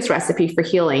the quickest recipe for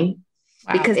healing.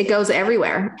 Wow. Because it goes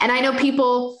everywhere. And I know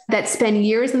people that spend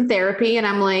years in therapy, and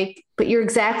I'm like, but you're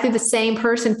exactly the same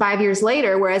person 5 years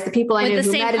later. Whereas the people I know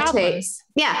who meditate, problems.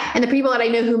 And the people that I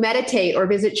know who meditate or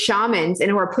visit shamans and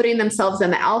who are putting themselves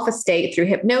in the alpha state through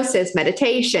hypnosis,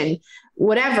 meditation,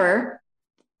 whatever,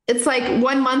 it's like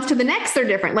 1 month to the next, they're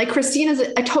different. Like Kristina's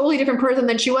a totally different person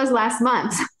than she was last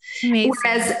month. Amazing.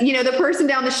 Whereas, the person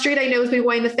down the street I know has been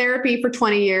going to therapy for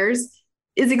 20 years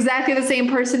is exactly the same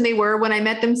person they were when I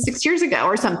met them 6 years ago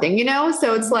or something,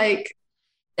 So it's like.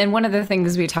 And one of the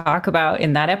things we talk about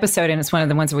in that episode, and it's one of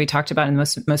the ones that we talked about in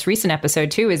the most recent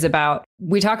episode too, is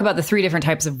we talk about the 3 different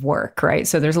types of work, right?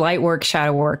 So there's light work,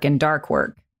 shadow work, and dark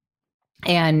work.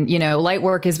 And, light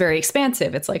work is very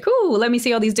expansive. It's like, ooh, let me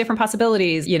see all these different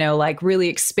possibilities, like really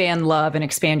expand love and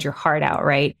expand your heart out,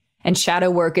 right? And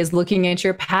shadow work is looking at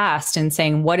your past and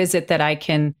saying, what is it that I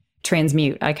can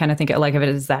transmute? I kind of think of it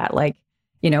as that, like,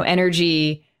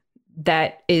 energy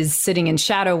that is sitting in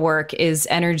shadow work is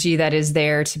energy that is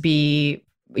there to be,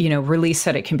 released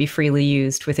so that it can be freely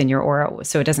used within your aura.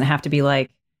 So it doesn't have to be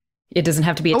like, it doesn't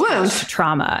have to be attached to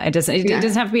trauma. It doesn't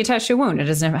have to be attached to a wound. It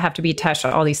doesn't have to be attached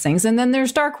to all these things. And then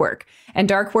there's dark work, and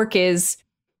dark work is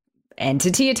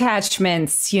entity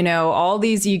attachments, all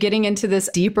these, you getting into this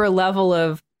deeper level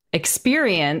of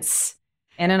experience.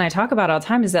 And then I talk about all the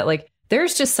time is that like,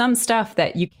 there's just some stuff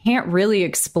that you can't really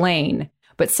explain,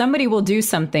 but somebody will do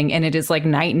something and it is like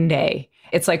night and day.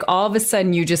 It's like all of a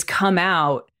sudden you just come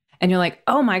out and you're like,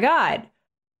 oh my God,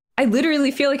 I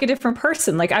literally feel like a different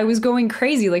person. Like I was going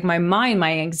crazy. Like my mind,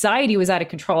 my anxiety was out of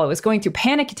control. I was going through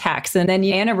panic attacks. And then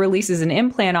Anna releases an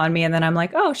implant on me. And then I'm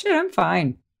like, oh shit, I'm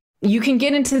fine. You can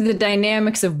get into the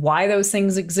dynamics of why those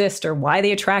things exist or why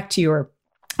they attract you or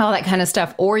all that kind of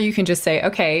stuff. Or you can just say,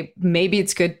 okay, maybe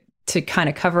it's good to kind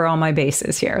of cover all my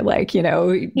bases here. Like,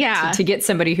 to get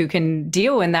somebody who can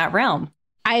deal in that realm.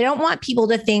 I don't want people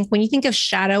to think when you think of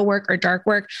shadow work or dark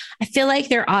work, I feel like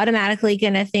they're automatically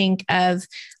going to think of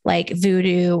like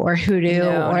voodoo or hoodoo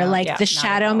the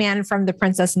shadow man from The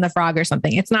Princess and the Frog or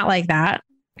something. It's not like that.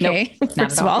 Okay. Nope,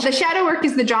 First of all, the shadow work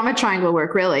is the drama triangle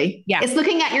work, really. Yeah. It's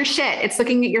looking at your shit. It's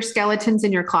looking at your skeletons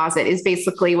in your closet is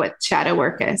basically what shadow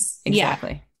work is.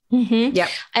 Exactly. Yeah. Mm-hmm. Yep.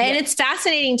 And it's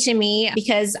fascinating to me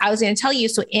because I was going to tell you,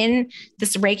 so in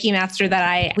this Reiki master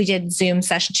that we did two Zoom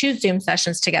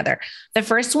sessions together. The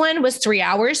first one was 3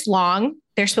 hours long.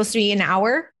 They're supposed to be an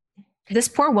hour. This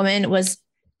poor woman was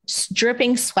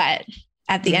dripping sweat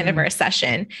at the end of her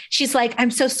session. She's like,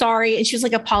 I'm so sorry. And she was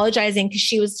like apologizing because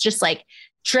she was just like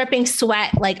dripping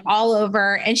sweat, like all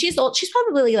over. And she's old. She's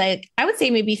probably like, I would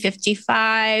say maybe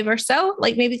 55 or so,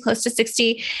 like maybe close to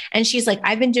 60. And she's like,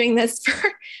 I've been doing this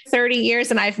for 30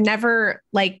 years and I've never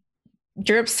like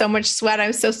dripped so much sweat.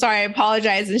 I'm so sorry. I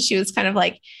apologize. And she was kind of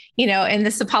like, in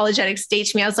this apologetic state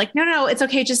to me. I was like, no, it's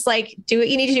okay. Just like do what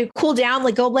you need to do. Cool down,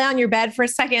 like go lay on your bed for a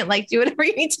second, like do whatever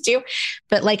you need to do.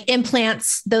 But like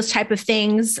implants, those type of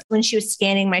things, when she was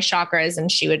scanning my chakras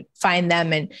and she would find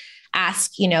them and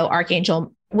ask,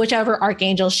 Archangel, whichever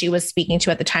Archangel she was speaking to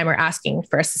at the time, or asking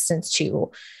for assistance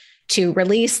to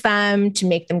release them, to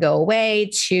make them go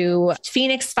away, to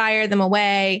Phoenix fire them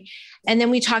away. And then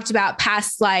we talked about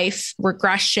past life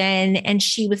regression. And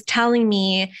she was telling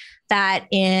me that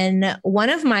in one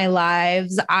of my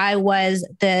lives, I was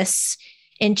this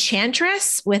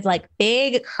enchantress with like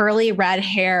big curly red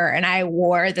hair. And I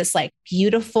wore this like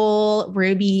beautiful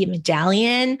ruby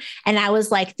medallion. And I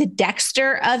was like the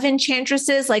Dexter of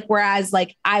enchantresses, like, whereas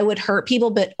like I would hurt people,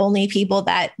 but only people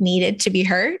that needed to be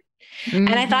hurt. Mm-hmm.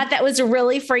 And I thought that was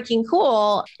really freaking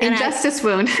cool. Injustice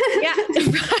wound. Yeah.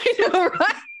 I know,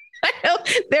 right? I know.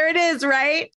 There it is,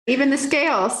 right? Even the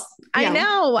scales. Yeah.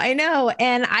 I know.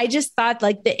 And I just thought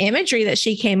like the imagery that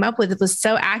she came up with was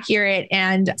so accurate.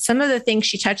 And some of the things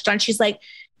she touched on, she's like,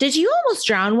 did you almost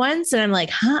drown once? And I'm like,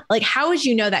 huh? Like, how would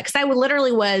you know that?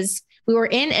 Because we were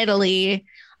in Italy.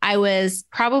 I was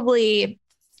probably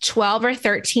 12 or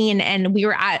 13 and we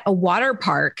were at a water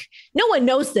park. No one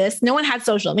knows this. No one had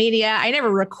social media. I never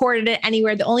recorded it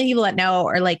anywhere. The only people that know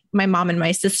are like my mom and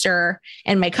my sister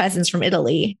and my cousins from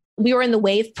Italy. We were in the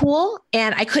wave pool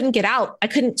and I couldn't get out. I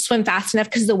couldn't swim fast enough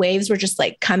because the waves were just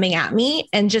like coming at me.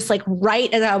 And just like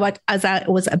right as I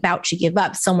was about to give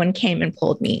up, someone came and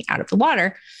pulled me out of the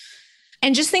water.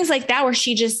 And just things like that, where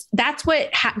that's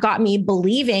what got me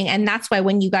believing. And that's why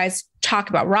when you guys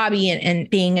talk about Robbie and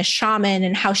being a shaman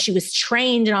and how she was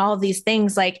trained and all of these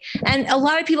things, like, and a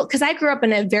lot of people, because I grew up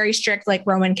in a very strict, like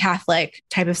Roman Catholic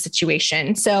type of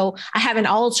situation. So I have an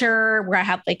altar where I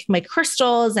have like my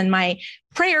crystals and my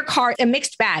prayer card, a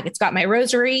mixed bag. It's got my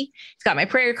rosary, it's got my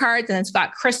prayer cards, and it's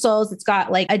got crystals. It's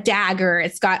got like a dagger.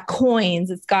 It's got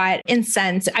coins. It's got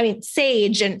incense.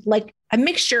 Sage, and like a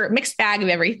mixed bag of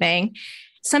everything.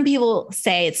 Some people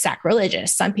say it's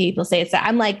sacrilegious. Some people say it's that.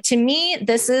 I'm like, to me,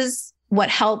 this is what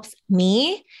helps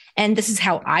me. And this is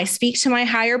how I speak to my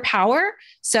higher power.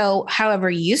 So however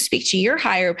you speak to your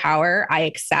higher power, I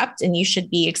accept, and you should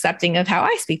be accepting of how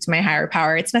I speak to my higher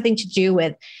power. It's nothing to do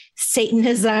with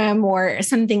Satanism or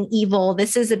something evil.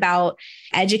 This is about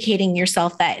educating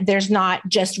yourself that there's not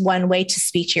just one way to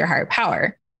speak to your higher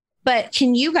power. But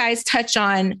can you guys touch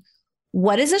on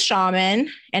what is a shaman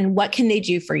and what can they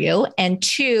do for you? And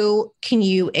 2, can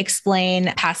you explain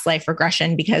past life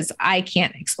regression? Because I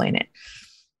can't explain it.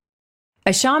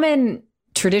 A shaman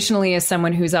traditionally is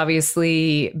someone who's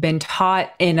obviously been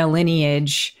taught in a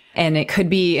lineage, and it could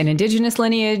be an indigenous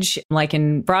lineage, like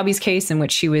in Robbie's case, in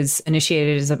which she was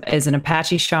initiated as an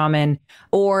Apache shaman,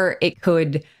 or it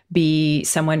could be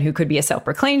someone who could be a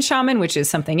self-proclaimed shaman, which is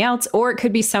something else, or it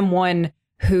could be someone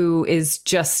who is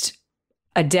just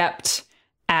adept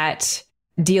at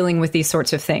dealing with these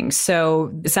sorts of things.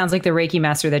 So it sounds like the Reiki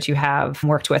master that you have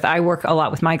worked with. I work a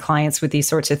lot with my clients with these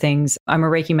sorts of things. I'm a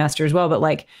Reiki master as well, but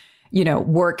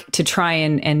work to try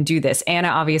and do this. Anna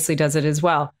obviously does it as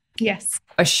well. Yes.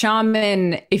 A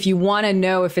shaman, if you want to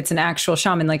know if it's an actual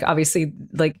shaman, like obviously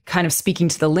like kind of speaking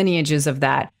to the lineages of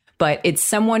that, but it's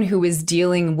someone who is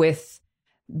dealing with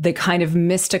the kind of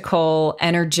mystical,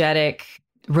 energetic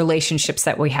relationships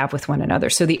that we have with one another.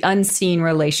 So the unseen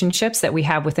relationships that we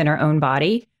have within our own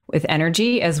body with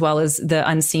energy, as well as the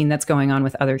unseen that's going on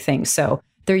with other things. So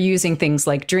they're using things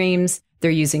like dreams.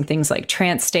 They're using things like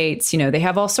trance states. They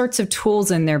have all sorts of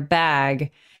tools in their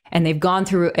bag, and they've gone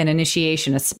through an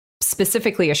initiation.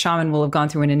 Specifically, a shaman will have gone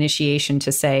through an initiation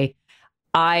to say,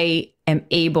 I am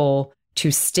able to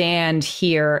stand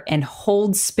here and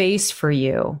hold space for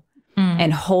you.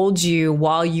 And hold you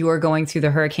while you are going through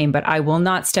the hurricane, but I will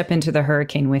not step into the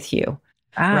hurricane with you.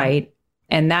 Right.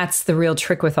 And that's the real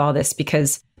trick with all this,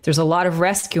 because there's a lot of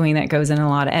rescuing that goes in, a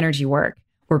lot of energy work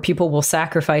where people will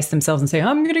sacrifice themselves and say,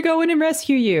 I'm going to go in and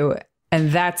rescue you.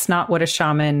 And that's not what a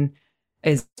shaman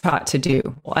is taught to do.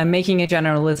 Well, I'm making a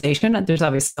generalization. There's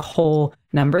obviously a whole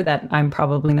number that I'm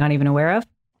probably not even aware of,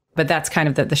 but that's kind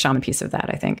of the shaman piece of that,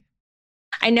 I think.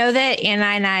 I know that Anna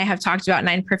and I have talked about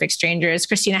Nine Perfect Strangers.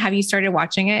 Kristina, have you started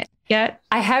watching it yet?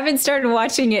 I haven't started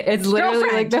watching it. It's literally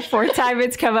like the fourth time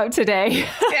it's come up today.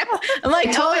 I'm like,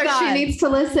 I told her she needs to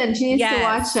listen. She needs to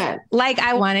watch it. Like,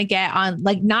 I want to get on,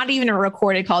 like, not even a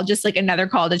recorded call, just like another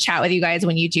call to chat with you guys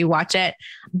when you do watch it,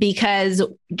 because,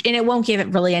 and it won't give it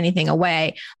really anything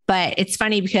away, but it's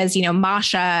funny because, you know,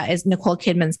 Masha is Nicole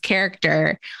Kidman's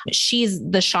character. She's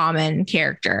the shaman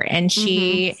character, and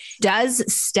she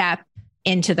does step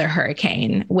into the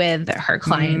hurricane with her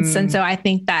clients. And so I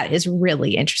think that is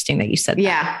really interesting that you said that.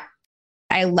 Yeah.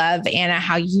 I love, Anna,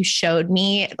 how you showed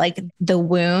me like the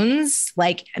wounds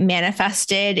like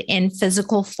manifested in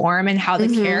physical form and how the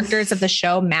characters of the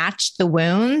show matched the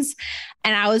wounds.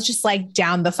 And I was just like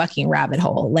down the fucking rabbit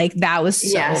hole. Like that was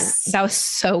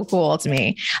so cool to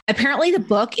me. Apparently the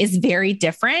book is very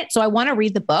different. So I want to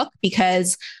read the book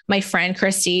because my friend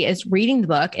Christy is reading the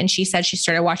book and she said she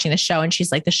started watching the show and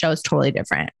she's like, the show is totally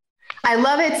different. I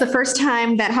love it. It's the first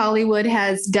time that Hollywood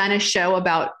has done a show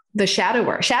about the shadow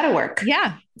work.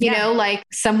 Yeah. You know, like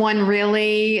someone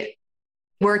really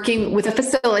working with a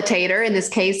facilitator. In this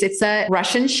case, it's a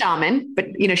Russian shaman,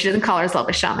 but you know, she doesn't call herself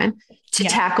a shaman, to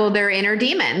tackle their inner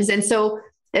demons. And so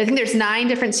I think there's 9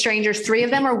 different strangers. 3 of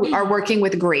them are working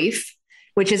with grief,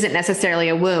 which isn't necessarily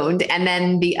a wound. And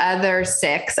then the other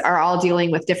 6 are all dealing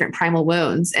with different primal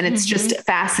wounds. And it's just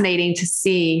fascinating to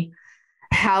see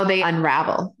how they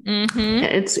unravel.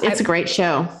 It's a great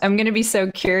show. I'm going to be so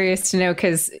curious to know,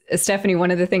 because Stephanie,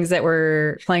 one of the things that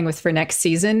we're playing with for next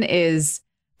season is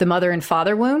the mother and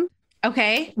father wound.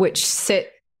 Okay. Which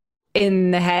sit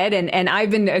in the head. And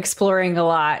I've been exploring a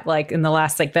lot, like in the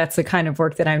last, like that's the kind of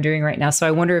work that I'm doing right now. So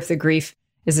I wonder if the grief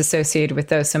is associated with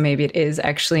those. So maybe it is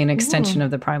actually an extension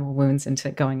of the primal wounds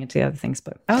into going into the other things.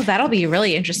 But that'll be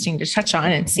really interesting to touch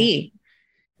on and see.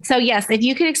 So yes, if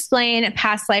you could explain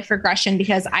past life regression,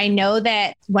 because I know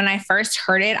that when I first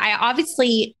heard it,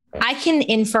 I can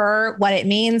infer what it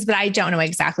means, but I don't know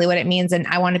exactly what it means. And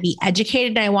I want to be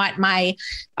educated. And I want my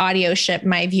my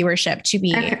viewership to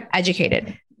be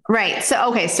educated. Right.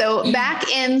 So back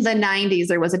in the 90s,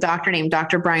 there was a doctor named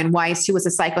Dr. Brian Weiss, who was a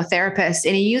psychotherapist,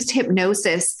 and he used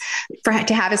hypnosis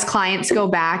to have his clients go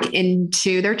back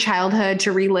into their childhood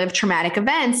to relive traumatic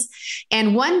events.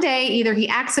 And one day, either he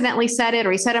accidentally said it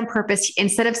or he said on purpose,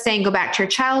 instead of saying, go back to your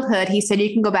childhood, he said,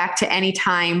 you can go back to any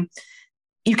time.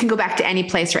 You can go back to any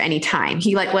place or any time.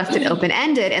 He left it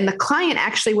open-ended. And the client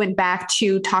actually went back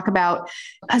to talk about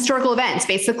historical events.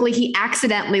 Basically, he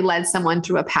accidentally led someone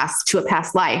through a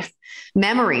past life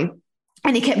memory.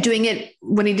 And he kept doing it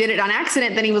when he did it on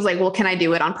accident. Then he was like, well, can I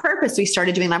do it on purpose? So he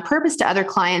started doing it on purpose to other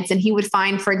clients. And he would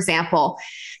find, for example,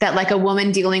 that like a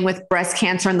woman dealing with breast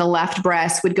cancer in the left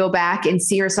breast would go back and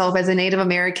see herself as a Native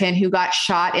American who got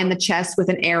shot in the chest with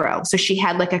an arrow. So she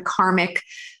had like a karmic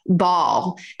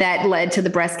ball that led to the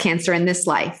breast cancer in this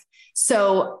life.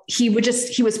 So he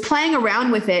was playing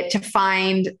around with it to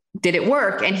find, did it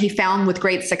work? And he found with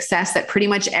great success that pretty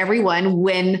much everyone,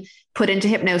 when put into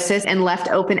hypnosis and left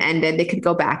open-ended, they could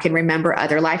go back and remember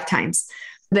other lifetimes.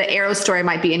 The arrow story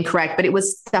might be incorrect, but it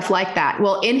was stuff like that.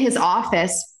 Well, in his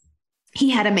office,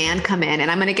 he had a man come in, and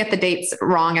I'm going to get the dates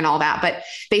wrong and all that, but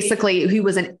basically he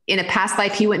was in a past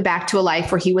life. He went back to a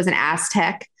life where he was an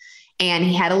Aztec and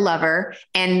he had a lover,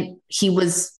 and he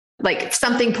was like,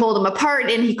 something pulled him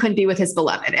apart and he couldn't be with his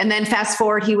beloved. And then fast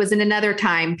forward, he was in another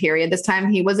time period. This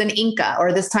time he was in Inca,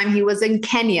 or this time he was in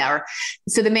Kenya.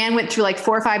 So the man went through like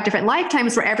 4 or 5 different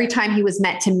lifetimes where every time he was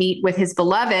meant to meet with his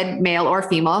beloved, male or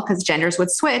female, because genders would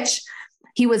switch,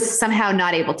 he was somehow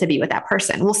not able to be with that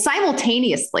person. Well,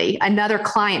 simultaneously, another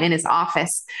client in his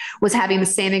office was having the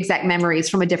same exact memories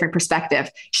from a different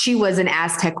perspective. She was an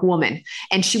Aztec woman,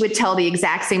 and she would tell the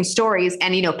exact same stories.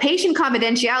 And, patient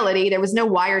confidentiality, there was no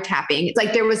wiretapping. It's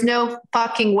like there was no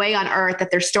fucking way on earth that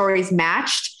their stories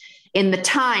matched in the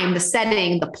time, the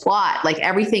setting, the plot, like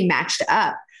everything matched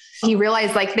up. He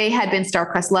realized like they had been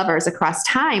star-crossed lovers across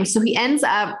time. So he ends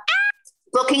up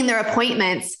booking their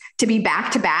appointments to be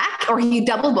back to back, or he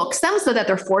double books them so that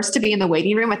they're forced to be in the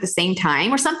waiting room at the same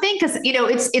time or something. Cause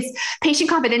it's patient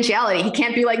confidentiality. He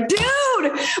can't be like, dude, my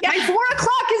 4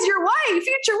 o'clock is your wife,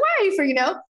 future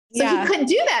wife, So he couldn't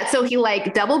do that. So he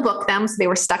double booked them. So they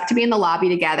were stuck to be in the lobby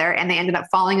together, and they ended up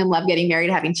falling in love, getting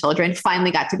married, having children, finally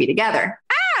got to be together.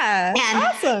 And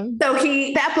awesome. So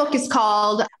that book is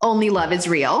called Only Love is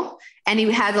Real. And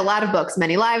he has a lot of books,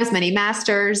 Many Lives, Many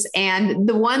Masters. And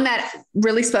the one that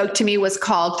really spoke to me was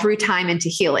called Through Time into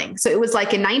Healing. So it was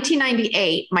like in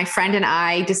 1998, my friend and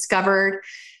I discovered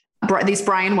this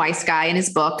Brian Weiss guy in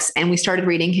his books, and we started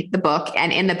reading the book.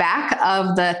 And in the back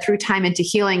of the Through Time into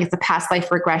Healing is the past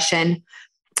life regression,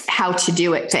 how to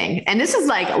do it thing. And this is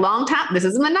like a long time. This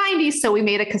is in the 90s. So we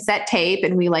made a cassette tape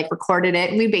and we like recorded it.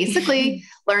 And we basically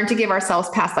learned to give ourselves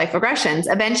past life regressions.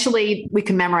 Eventually we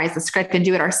can memorize the script and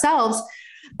do it ourselves,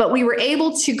 but we were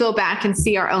able to go back and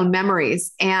see our own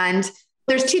memories. And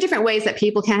there's two different ways that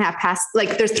people can have past,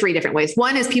 like there's three different ways.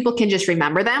 One is people can just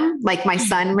remember them. Like my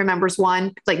son remembers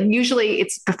one, like usually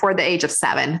it's before the age of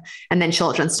 7 and then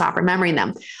children stop remembering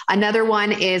them. Another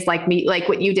one is like me, like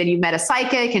what you did, you met a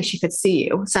psychic and she could see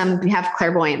you. Some have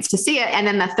clairvoyance to see it. And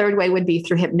then the third way would be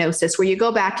through hypnosis, where you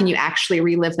go back and you actually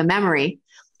relive the memory.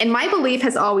 And my belief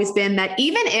has always been that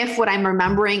even if what I'm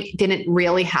remembering didn't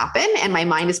really happen and my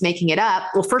mind is making it up,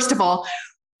 well, first of all,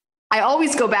 I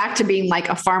always go back to being like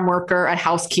a farm worker, a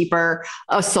housekeeper,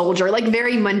 a soldier, like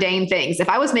very mundane things. If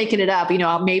I was making it up,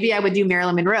 maybe I would do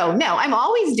Marilyn Monroe. No, I'm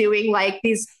always doing like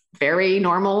these very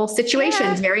normal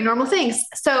situations, very normal things.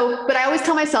 So, but I always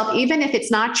tell myself, even if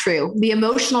it's not true, the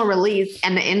emotional release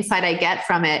and the insight I get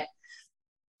from it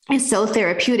is so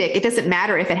therapeutic. It doesn't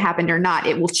matter if it happened or not.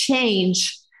 It will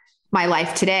change my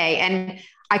life today. And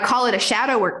I call it a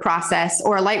shadow work process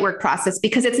or a light work process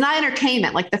because it's not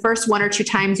entertainment. Like the first 1 or 2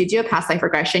 times you do a past life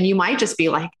regression, you might just be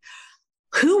like,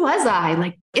 who was I?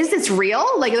 Like, is this real?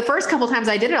 Like the first couple of times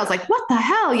I did it, I was like, what the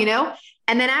hell,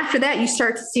 And then after that, you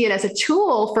start to see it as a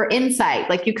tool for insight.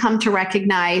 Like you come to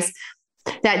recognize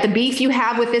that the beef you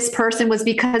have with this person was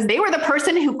because they were the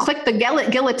person who clicked the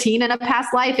guillotine in a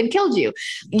past life and killed you.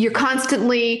 You're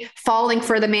constantly falling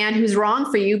for the man who's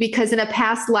wrong for you because in a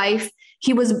past life,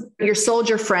 he was your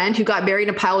soldier friend who got buried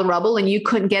in a pile of rubble and you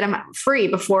couldn't get him free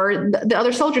before the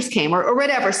other soldiers came or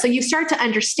whatever. So you start to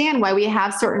understand why we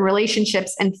have certain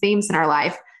relationships and themes in our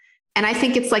life. And I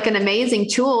think it's like an amazing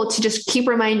tool to just keep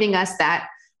reminding us that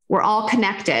we're all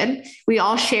connected. We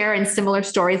all share in similar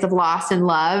stories of loss and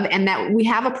love, and that we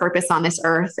have a purpose on this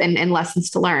earth and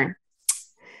lessons to learn.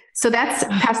 So that's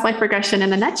past life regression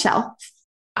in a nutshell.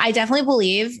 I definitely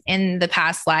believe in the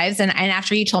past lives. And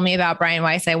after you told me about Brian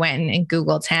Weiss, I went and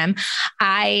Googled him.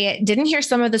 I didn't hear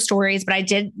some of the stories, but I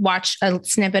did watch a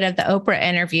snippet of the Oprah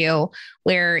interview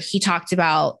where he talked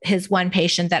about his one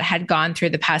patient that had gone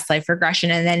through the past life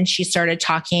regression. And then she started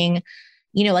talking,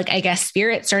 I guess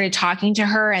spirit started talking to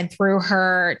her and through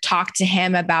her talked to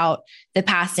him about the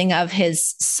passing of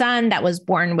his son that was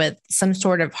born with some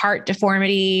sort of heart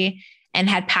deformity and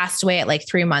had passed away at like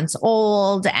 3 months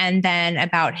old, and then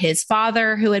about his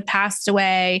father who had passed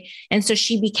away. And so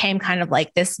she became kind of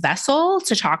like this vessel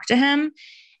to talk to him.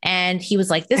 And he was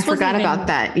like, I forgot about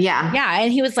that. Yeah. Yeah.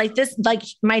 And he was like,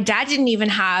 my dad didn't even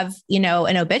have,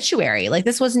 an obituary. Like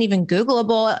this wasn't even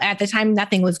Googleable at the time.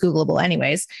 Nothing was Googleable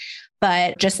anyways.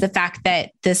 But just the fact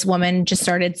that this woman just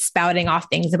started spouting off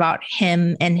things about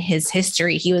him and his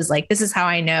history, he was like, this is how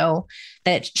I know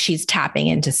that she's tapping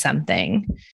into something.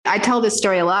 I tell this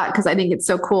story a lot because I think it's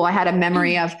so cool. I had a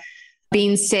memory of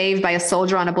being saved by a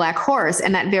soldier on a black horse.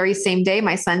 And that very same day,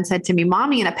 my son said to me,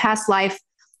 Mommy, in a past life,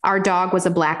 our dog was a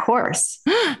black horse.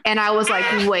 And I was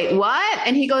like, wait, what?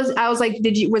 And he goes, I was like,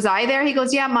 was I there? He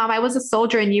goes, yeah, Mom, I was a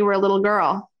soldier and you were a little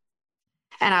girl.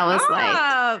 And I was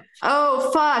like,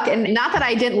 oh, fuck. And not that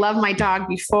I didn't love my dog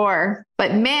before,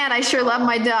 but man, I sure love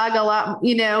my dog a lot,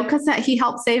 because he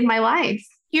helped save my life.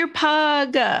 Your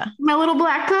pug. My little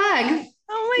black pug.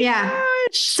 Oh my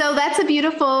gosh. So that's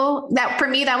that for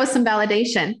me, that was some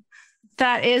validation.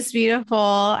 That is beautiful.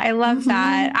 I love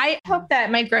that. I hope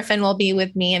that my Griffin will be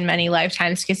with me in many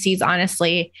lifetimes because he's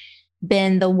honestly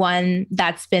been the one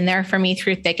that's been there for me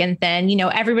through thick and thin.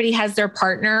 Everybody has their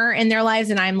partner in their lives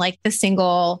and I'm like the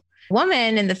single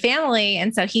woman in the family.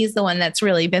 And so he's the one that's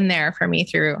really been there for me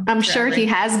through. I'm sure he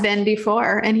has been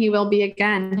before and he will be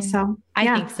again. So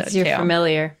I think so too. You're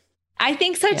familiar. I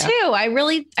think so too. I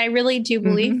really do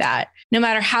believe that no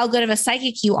matter how good of a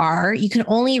psychic you are, you can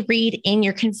only read in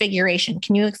your configuration.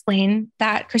 Can you explain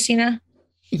that, Kristina?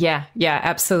 Yeah,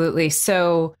 absolutely.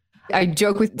 So I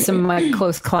joke with some of my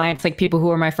close clients, like people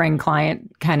who are my friend client,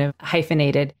 kind of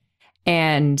hyphenated.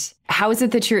 And how is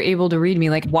it that you're able to read me?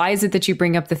 Like, why is it that you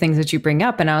bring up the things that you bring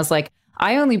up? And I was like,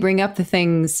 I only bring up the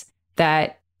things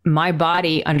that my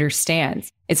body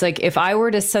understands. It's like if I were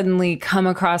to suddenly come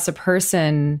across a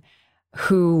person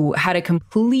who had a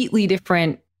completely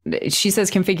different, she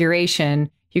says configuration,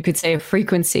 you could say a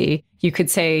frequency, you could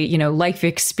say, life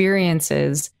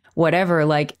experiences, whatever.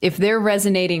 Like if they're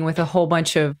resonating with a whole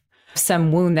bunch of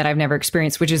some wound that I've never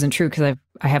experienced, which isn't true because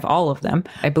I have all of them.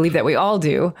 I believe that we all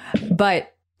do.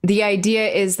 But the idea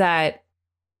is that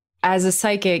as a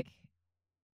psychic,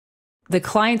 the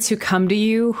clients who come to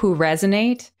you who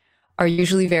resonate are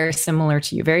usually very similar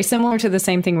to you, very similar to the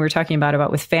same thing we were talking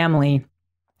about with family,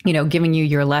 giving you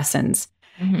your lessons.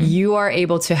 Mm-hmm. You are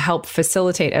able to help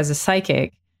facilitate as a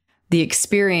psychic the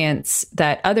experience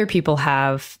that other people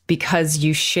have because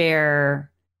you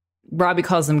share, Robbie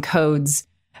calls them codes.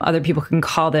 Other people can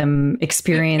call them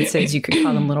experiences. You could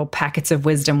call them little packets of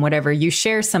wisdom, whatever. You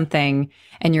share something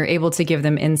and you're able to give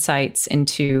them insights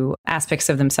into aspects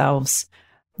of themselves.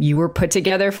 You were put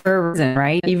together for a reason,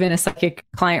 right? Even a psychic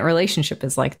client relationship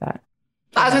is like that.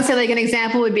 I was going to say, like, an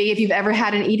example would be if you've ever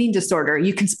had an eating disorder,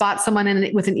 you can spot someone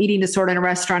with an eating disorder in a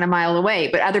restaurant a mile away,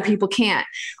 but other people can't.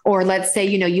 Or let's say,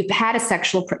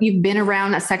 you've been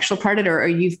around a sexual predator, or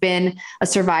you've been a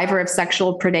survivor of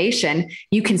sexual predation.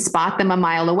 You can spot them a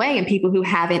mile away, and people who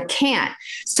haven't can't.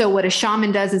 So what a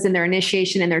shaman does is in their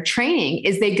initiation and their training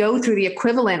is they go through the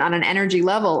equivalent on an energy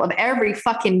level of every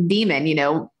fucking demon,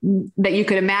 that you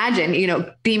could imagine,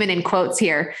 demon in quotes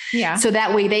here. Yeah. So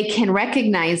that way they can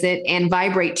recognize it and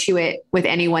vibrate to it with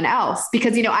anyone else.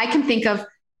 Because, I can think of,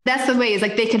 that's the way, is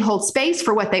like they can hold space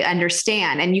for what they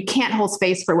understand, and you can't hold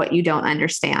space for what you don't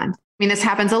understand. I mean, this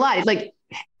happens a lot. It's like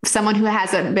someone who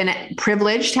hasn't been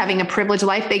privileged, having a privileged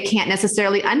life, they can't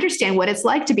necessarily understand what it's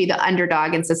like to be the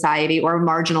underdog in society or a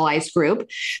marginalized group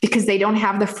because they don't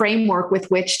have the framework with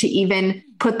which to even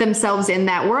put themselves in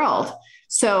that world.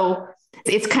 So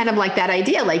it's kind of like that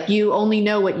idea, like you only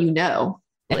know what you know.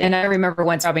 And I remember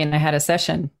once Robbie and I had a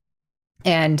session,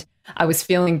 and I was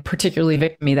feeling particularly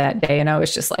victim-y that day. And I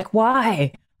was just like,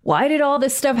 why? Why did all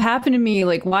this stuff happen to me?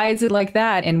 Like, why is it like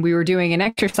that? And we were doing an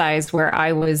exercise where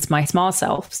I was my small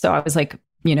self. So I was like,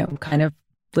 kind of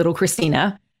little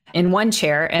Kristina in one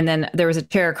chair. And then there was a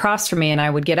chair across from me, and I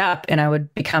would get up and I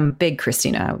would become big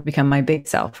Kristina. I would become my big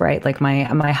self, right? Like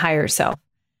my higher self.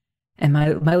 And my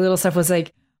little self was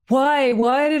like, why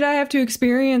did I have to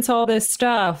experience all this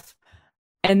stuff?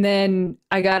 And then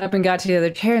I got up and got to the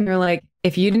other chair, and they're like,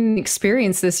 if you didn't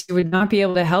experience this, you would not be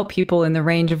able to help people in the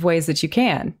range of ways that you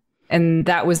can. And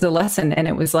that was the lesson. And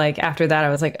it was like, after that, I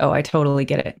was like, oh, I totally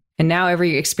get it. And now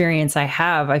every experience I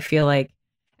have, I feel like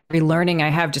every learning I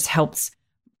have just helps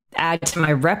add to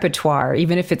my repertoire.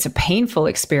 Even if it's a painful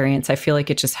experience, I feel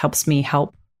like it just helps me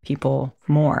help people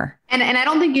more. And I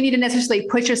don't think you need to necessarily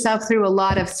put yourself through a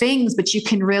lot of things, but you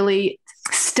can really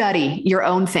study your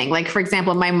own thing. Like, for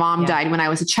example, my mom died when I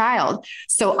was a child.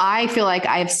 So I feel like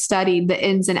I've studied the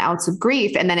ins and outs of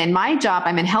grief. And then in my job,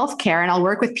 I'm in healthcare, and I'll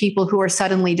work with people who are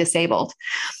suddenly disabled.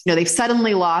 They've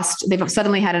suddenly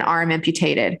had an arm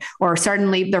amputated, or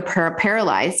suddenly they're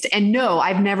paralyzed. And no,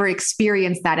 I've never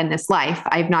experienced that in this life.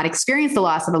 I've not experienced the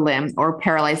loss of a limb or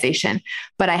paralyzation,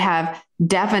 but I have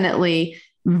definitely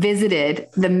visited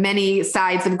the many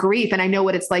sides of grief. And I know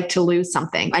what it's like to lose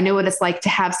something. I know what it's like to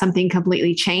have something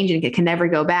completely change and it can never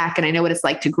go back. And I know what it's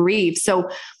like to grieve. So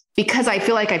because I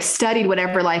feel like I've studied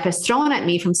whatever life has thrown at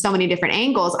me from so many different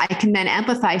angles, I can then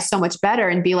empathize so much better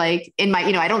and be like,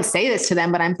 I don't say this to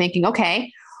them, but I'm thinking,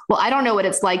 okay, well, I don't know what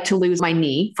it's like to lose my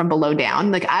knee from below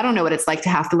down. Like, I don't know what it's like to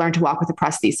have to learn to walk with a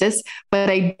prosthesis, but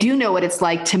I do know what it's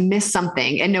like to miss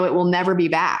something and know it will never be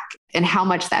back, and how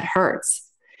much that hurts.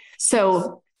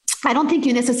 So I don't think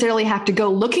you necessarily have to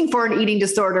go looking for an eating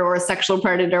disorder or a sexual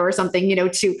predator or something,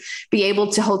 to be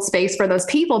able to hold space for those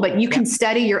people. But you can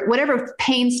study whatever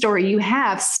pain story you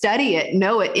have, study it,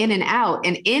 know it in and out.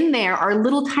 And in there are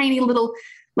tiny little,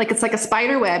 like it's like a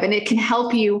spider web, and it can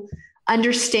help you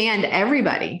understand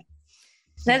everybody.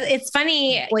 It's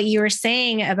funny what you were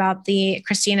saying about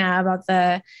Kristina, about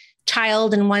the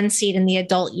child in one seat and the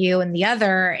adult you in the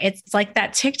other. It's like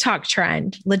that TikTok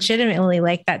trend, legitimately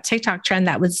like that TikTok trend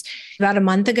that was about a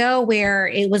month ago, where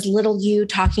it was little you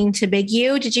talking to big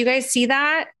you. Did you guys see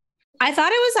that? I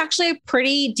thought it was actually a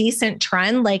pretty decent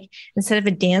trend. Like, instead of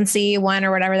a dancey one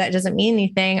or whatever, that doesn't mean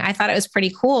anything. I thought it was pretty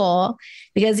cool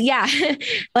because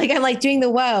like I'm like doing the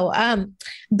whoa.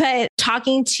 But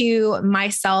talking to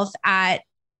myself at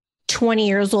 20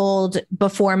 years old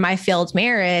before my failed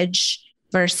marriage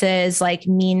versus like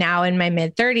me now in my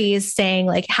mid 30s saying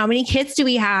like, how many kids do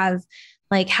we have?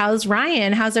 Like, how's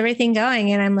Ryan? How's everything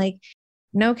going? And I'm like,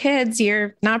 no kids,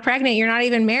 you're not pregnant, you're not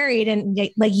even married. And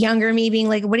like younger me being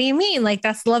like, what do you mean? Like,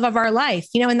 that's the love of our life,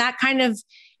 and that kind of,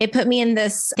 it put me in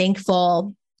this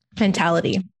thankful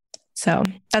mentality. So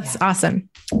that's awesome.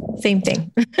 Same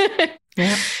thing.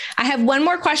 Yeah. I have one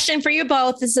more question for you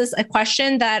both. This is a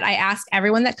question that I ask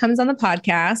everyone that comes on the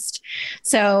podcast.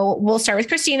 So we'll start with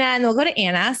Kristina and we'll go to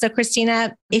Anna. So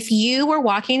Kristina, if you were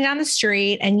walking down the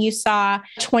street and you saw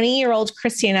 20-year-old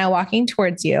Kristina walking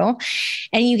towards you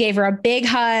and you gave her a big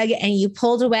hug and you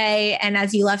pulled away, and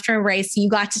as you left her embrace, you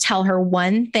got to tell her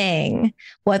one thing,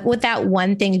 what would that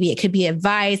one thing be? It could be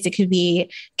advice. It could be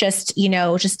just,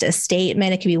 just a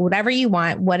statement. It could be whatever you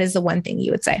want. What is the one thing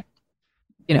you would say?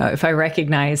 If I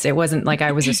recognized it wasn't like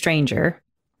I was a stranger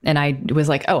and I was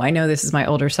like, oh, I know this is my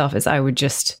older self, is I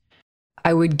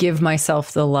would give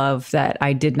myself the love that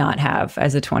I did not have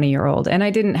as a 20-year-old. And I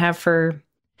didn't have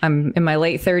I'm in my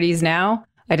late 30s now.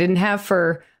 I didn't have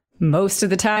for most of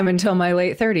the time until my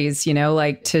late 30s,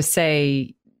 like to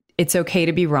say, it's okay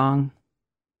to be wrong.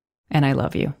 And I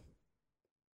love you.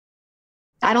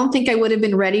 I don't think I would have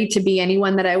been ready to be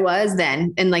anyone that I was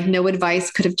then. And like no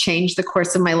advice could have changed the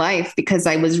course of my life because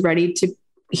I was ready to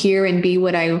hear and be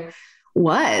what I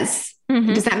was.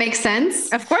 Mm-hmm. Does that make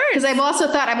sense? Of course. Because I've also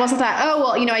thought, oh,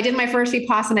 well, I did my first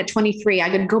Vipassana at 23. I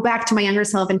could go back to my younger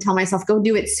self and tell myself, go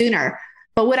do it sooner.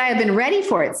 But would I have been ready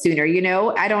for it sooner?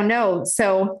 I don't know.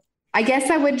 So I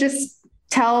guess I would just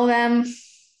tell them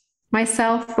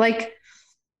myself, like,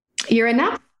 you're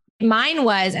enough. Mine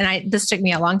was, and this took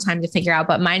me a long time to figure out,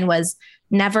 but mine was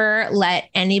never let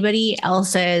anybody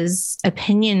else's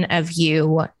opinion of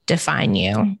you define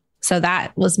you. So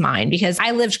that was mine because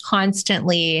I lived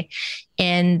constantly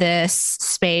in this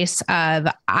space of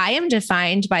I am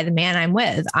defined by the man I'm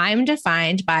with. I'm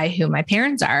defined by who my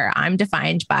parents are. I'm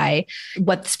defined by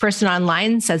what this person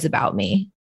online says about me.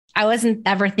 I wasn't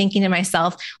ever thinking to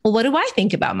myself, well, what do I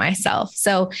think about myself?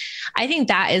 So I think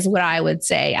that is what I would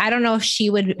say. I don't know if she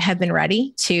would have been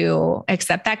ready to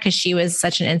accept that because she was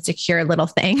such an insecure little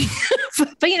thing.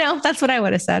 But that's what I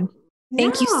would have said.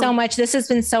 Thank you so much. This has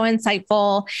been so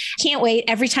insightful. Can't wait.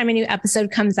 Every time a new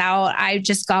episode comes out, I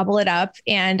just gobble it up.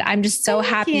 And I'm just so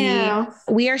happy.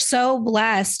 We are so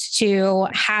blessed to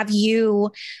have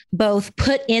you both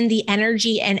put in the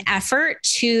energy and effort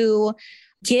to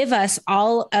give us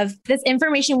all of this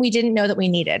information we didn't know that we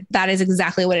needed. That is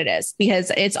exactly what it is,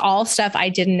 because it's all stuff I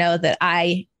didn't know that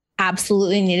I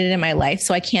absolutely needed in my life.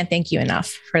 So I can't thank you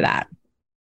enough for that.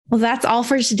 Well, that's all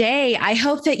for today. I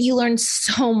hope that you learned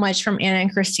so much from Anna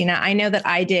and Kristina. I know that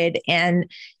I did.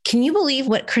 And can you believe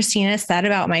what Kristina said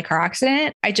about my car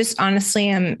accident? I just honestly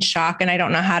am shocked and I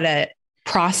don't know how to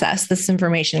process this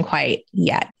information quite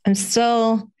yet. I'm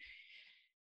still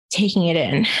taking it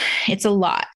in. It's a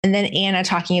lot. And then Anna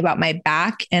talking about my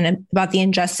back and about the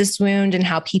injustice wound and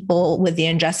how people with the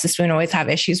injustice wound always have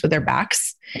issues with their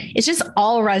backs. It's just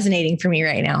all resonating for me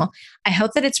right now. I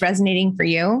hope that it's resonating for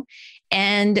you.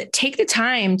 And take the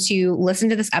time to listen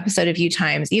to this episode a few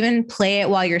times, even play it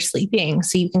while you're sleeping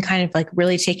so you can kind of like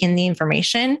really take in the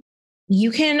information.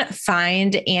 You can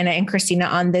find Anna and Kristina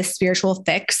on This Spiritual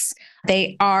Fix.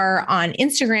 They are on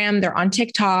Instagram. They're on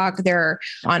TikTok. They're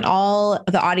on all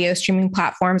the audio streaming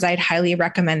platforms. I'd highly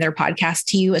recommend their podcast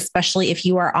to you, especially if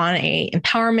you are on a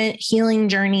empowerment, healing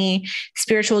journey,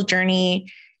 spiritual journey.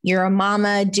 You're a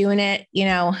mama doing it,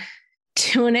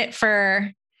 doing it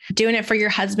for your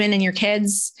husband and your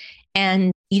kids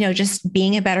and, just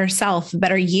being a better self, a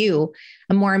better you,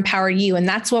 a more empowered you. And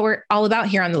that's what we're all about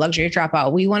here on the Luxury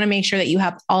Dropout. We want to make sure that you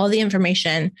have all the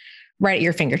information right at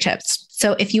your fingertips.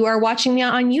 So if you are watching me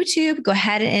on YouTube, go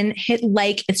ahead and hit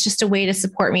like. It's just a way to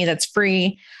support me. That's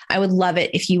free. I would love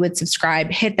it if you would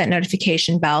subscribe, hit that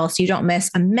notification bell so you don't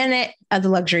miss a minute of the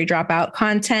Luxury Dropout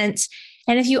content.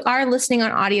 And if you are listening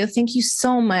on audio, thank you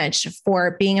so much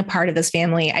for being a part of this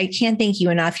family. I can't thank you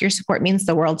enough. Your support means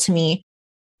the world to me.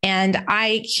 And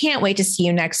I can't wait to see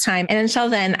you next time. And until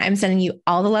then, I'm sending you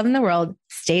all the love in the world.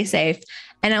 Stay safe.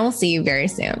 And I will see you very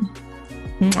soon.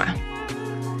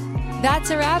 Mwah. That's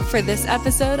a wrap for this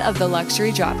episode of The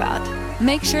Luxury Dropout.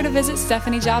 Make sure to visit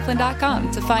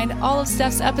stephaniejoplin.com to find all of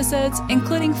Steph's episodes,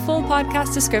 including full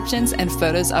podcast descriptions and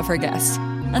photos of her guests.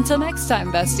 Until next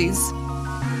time, besties.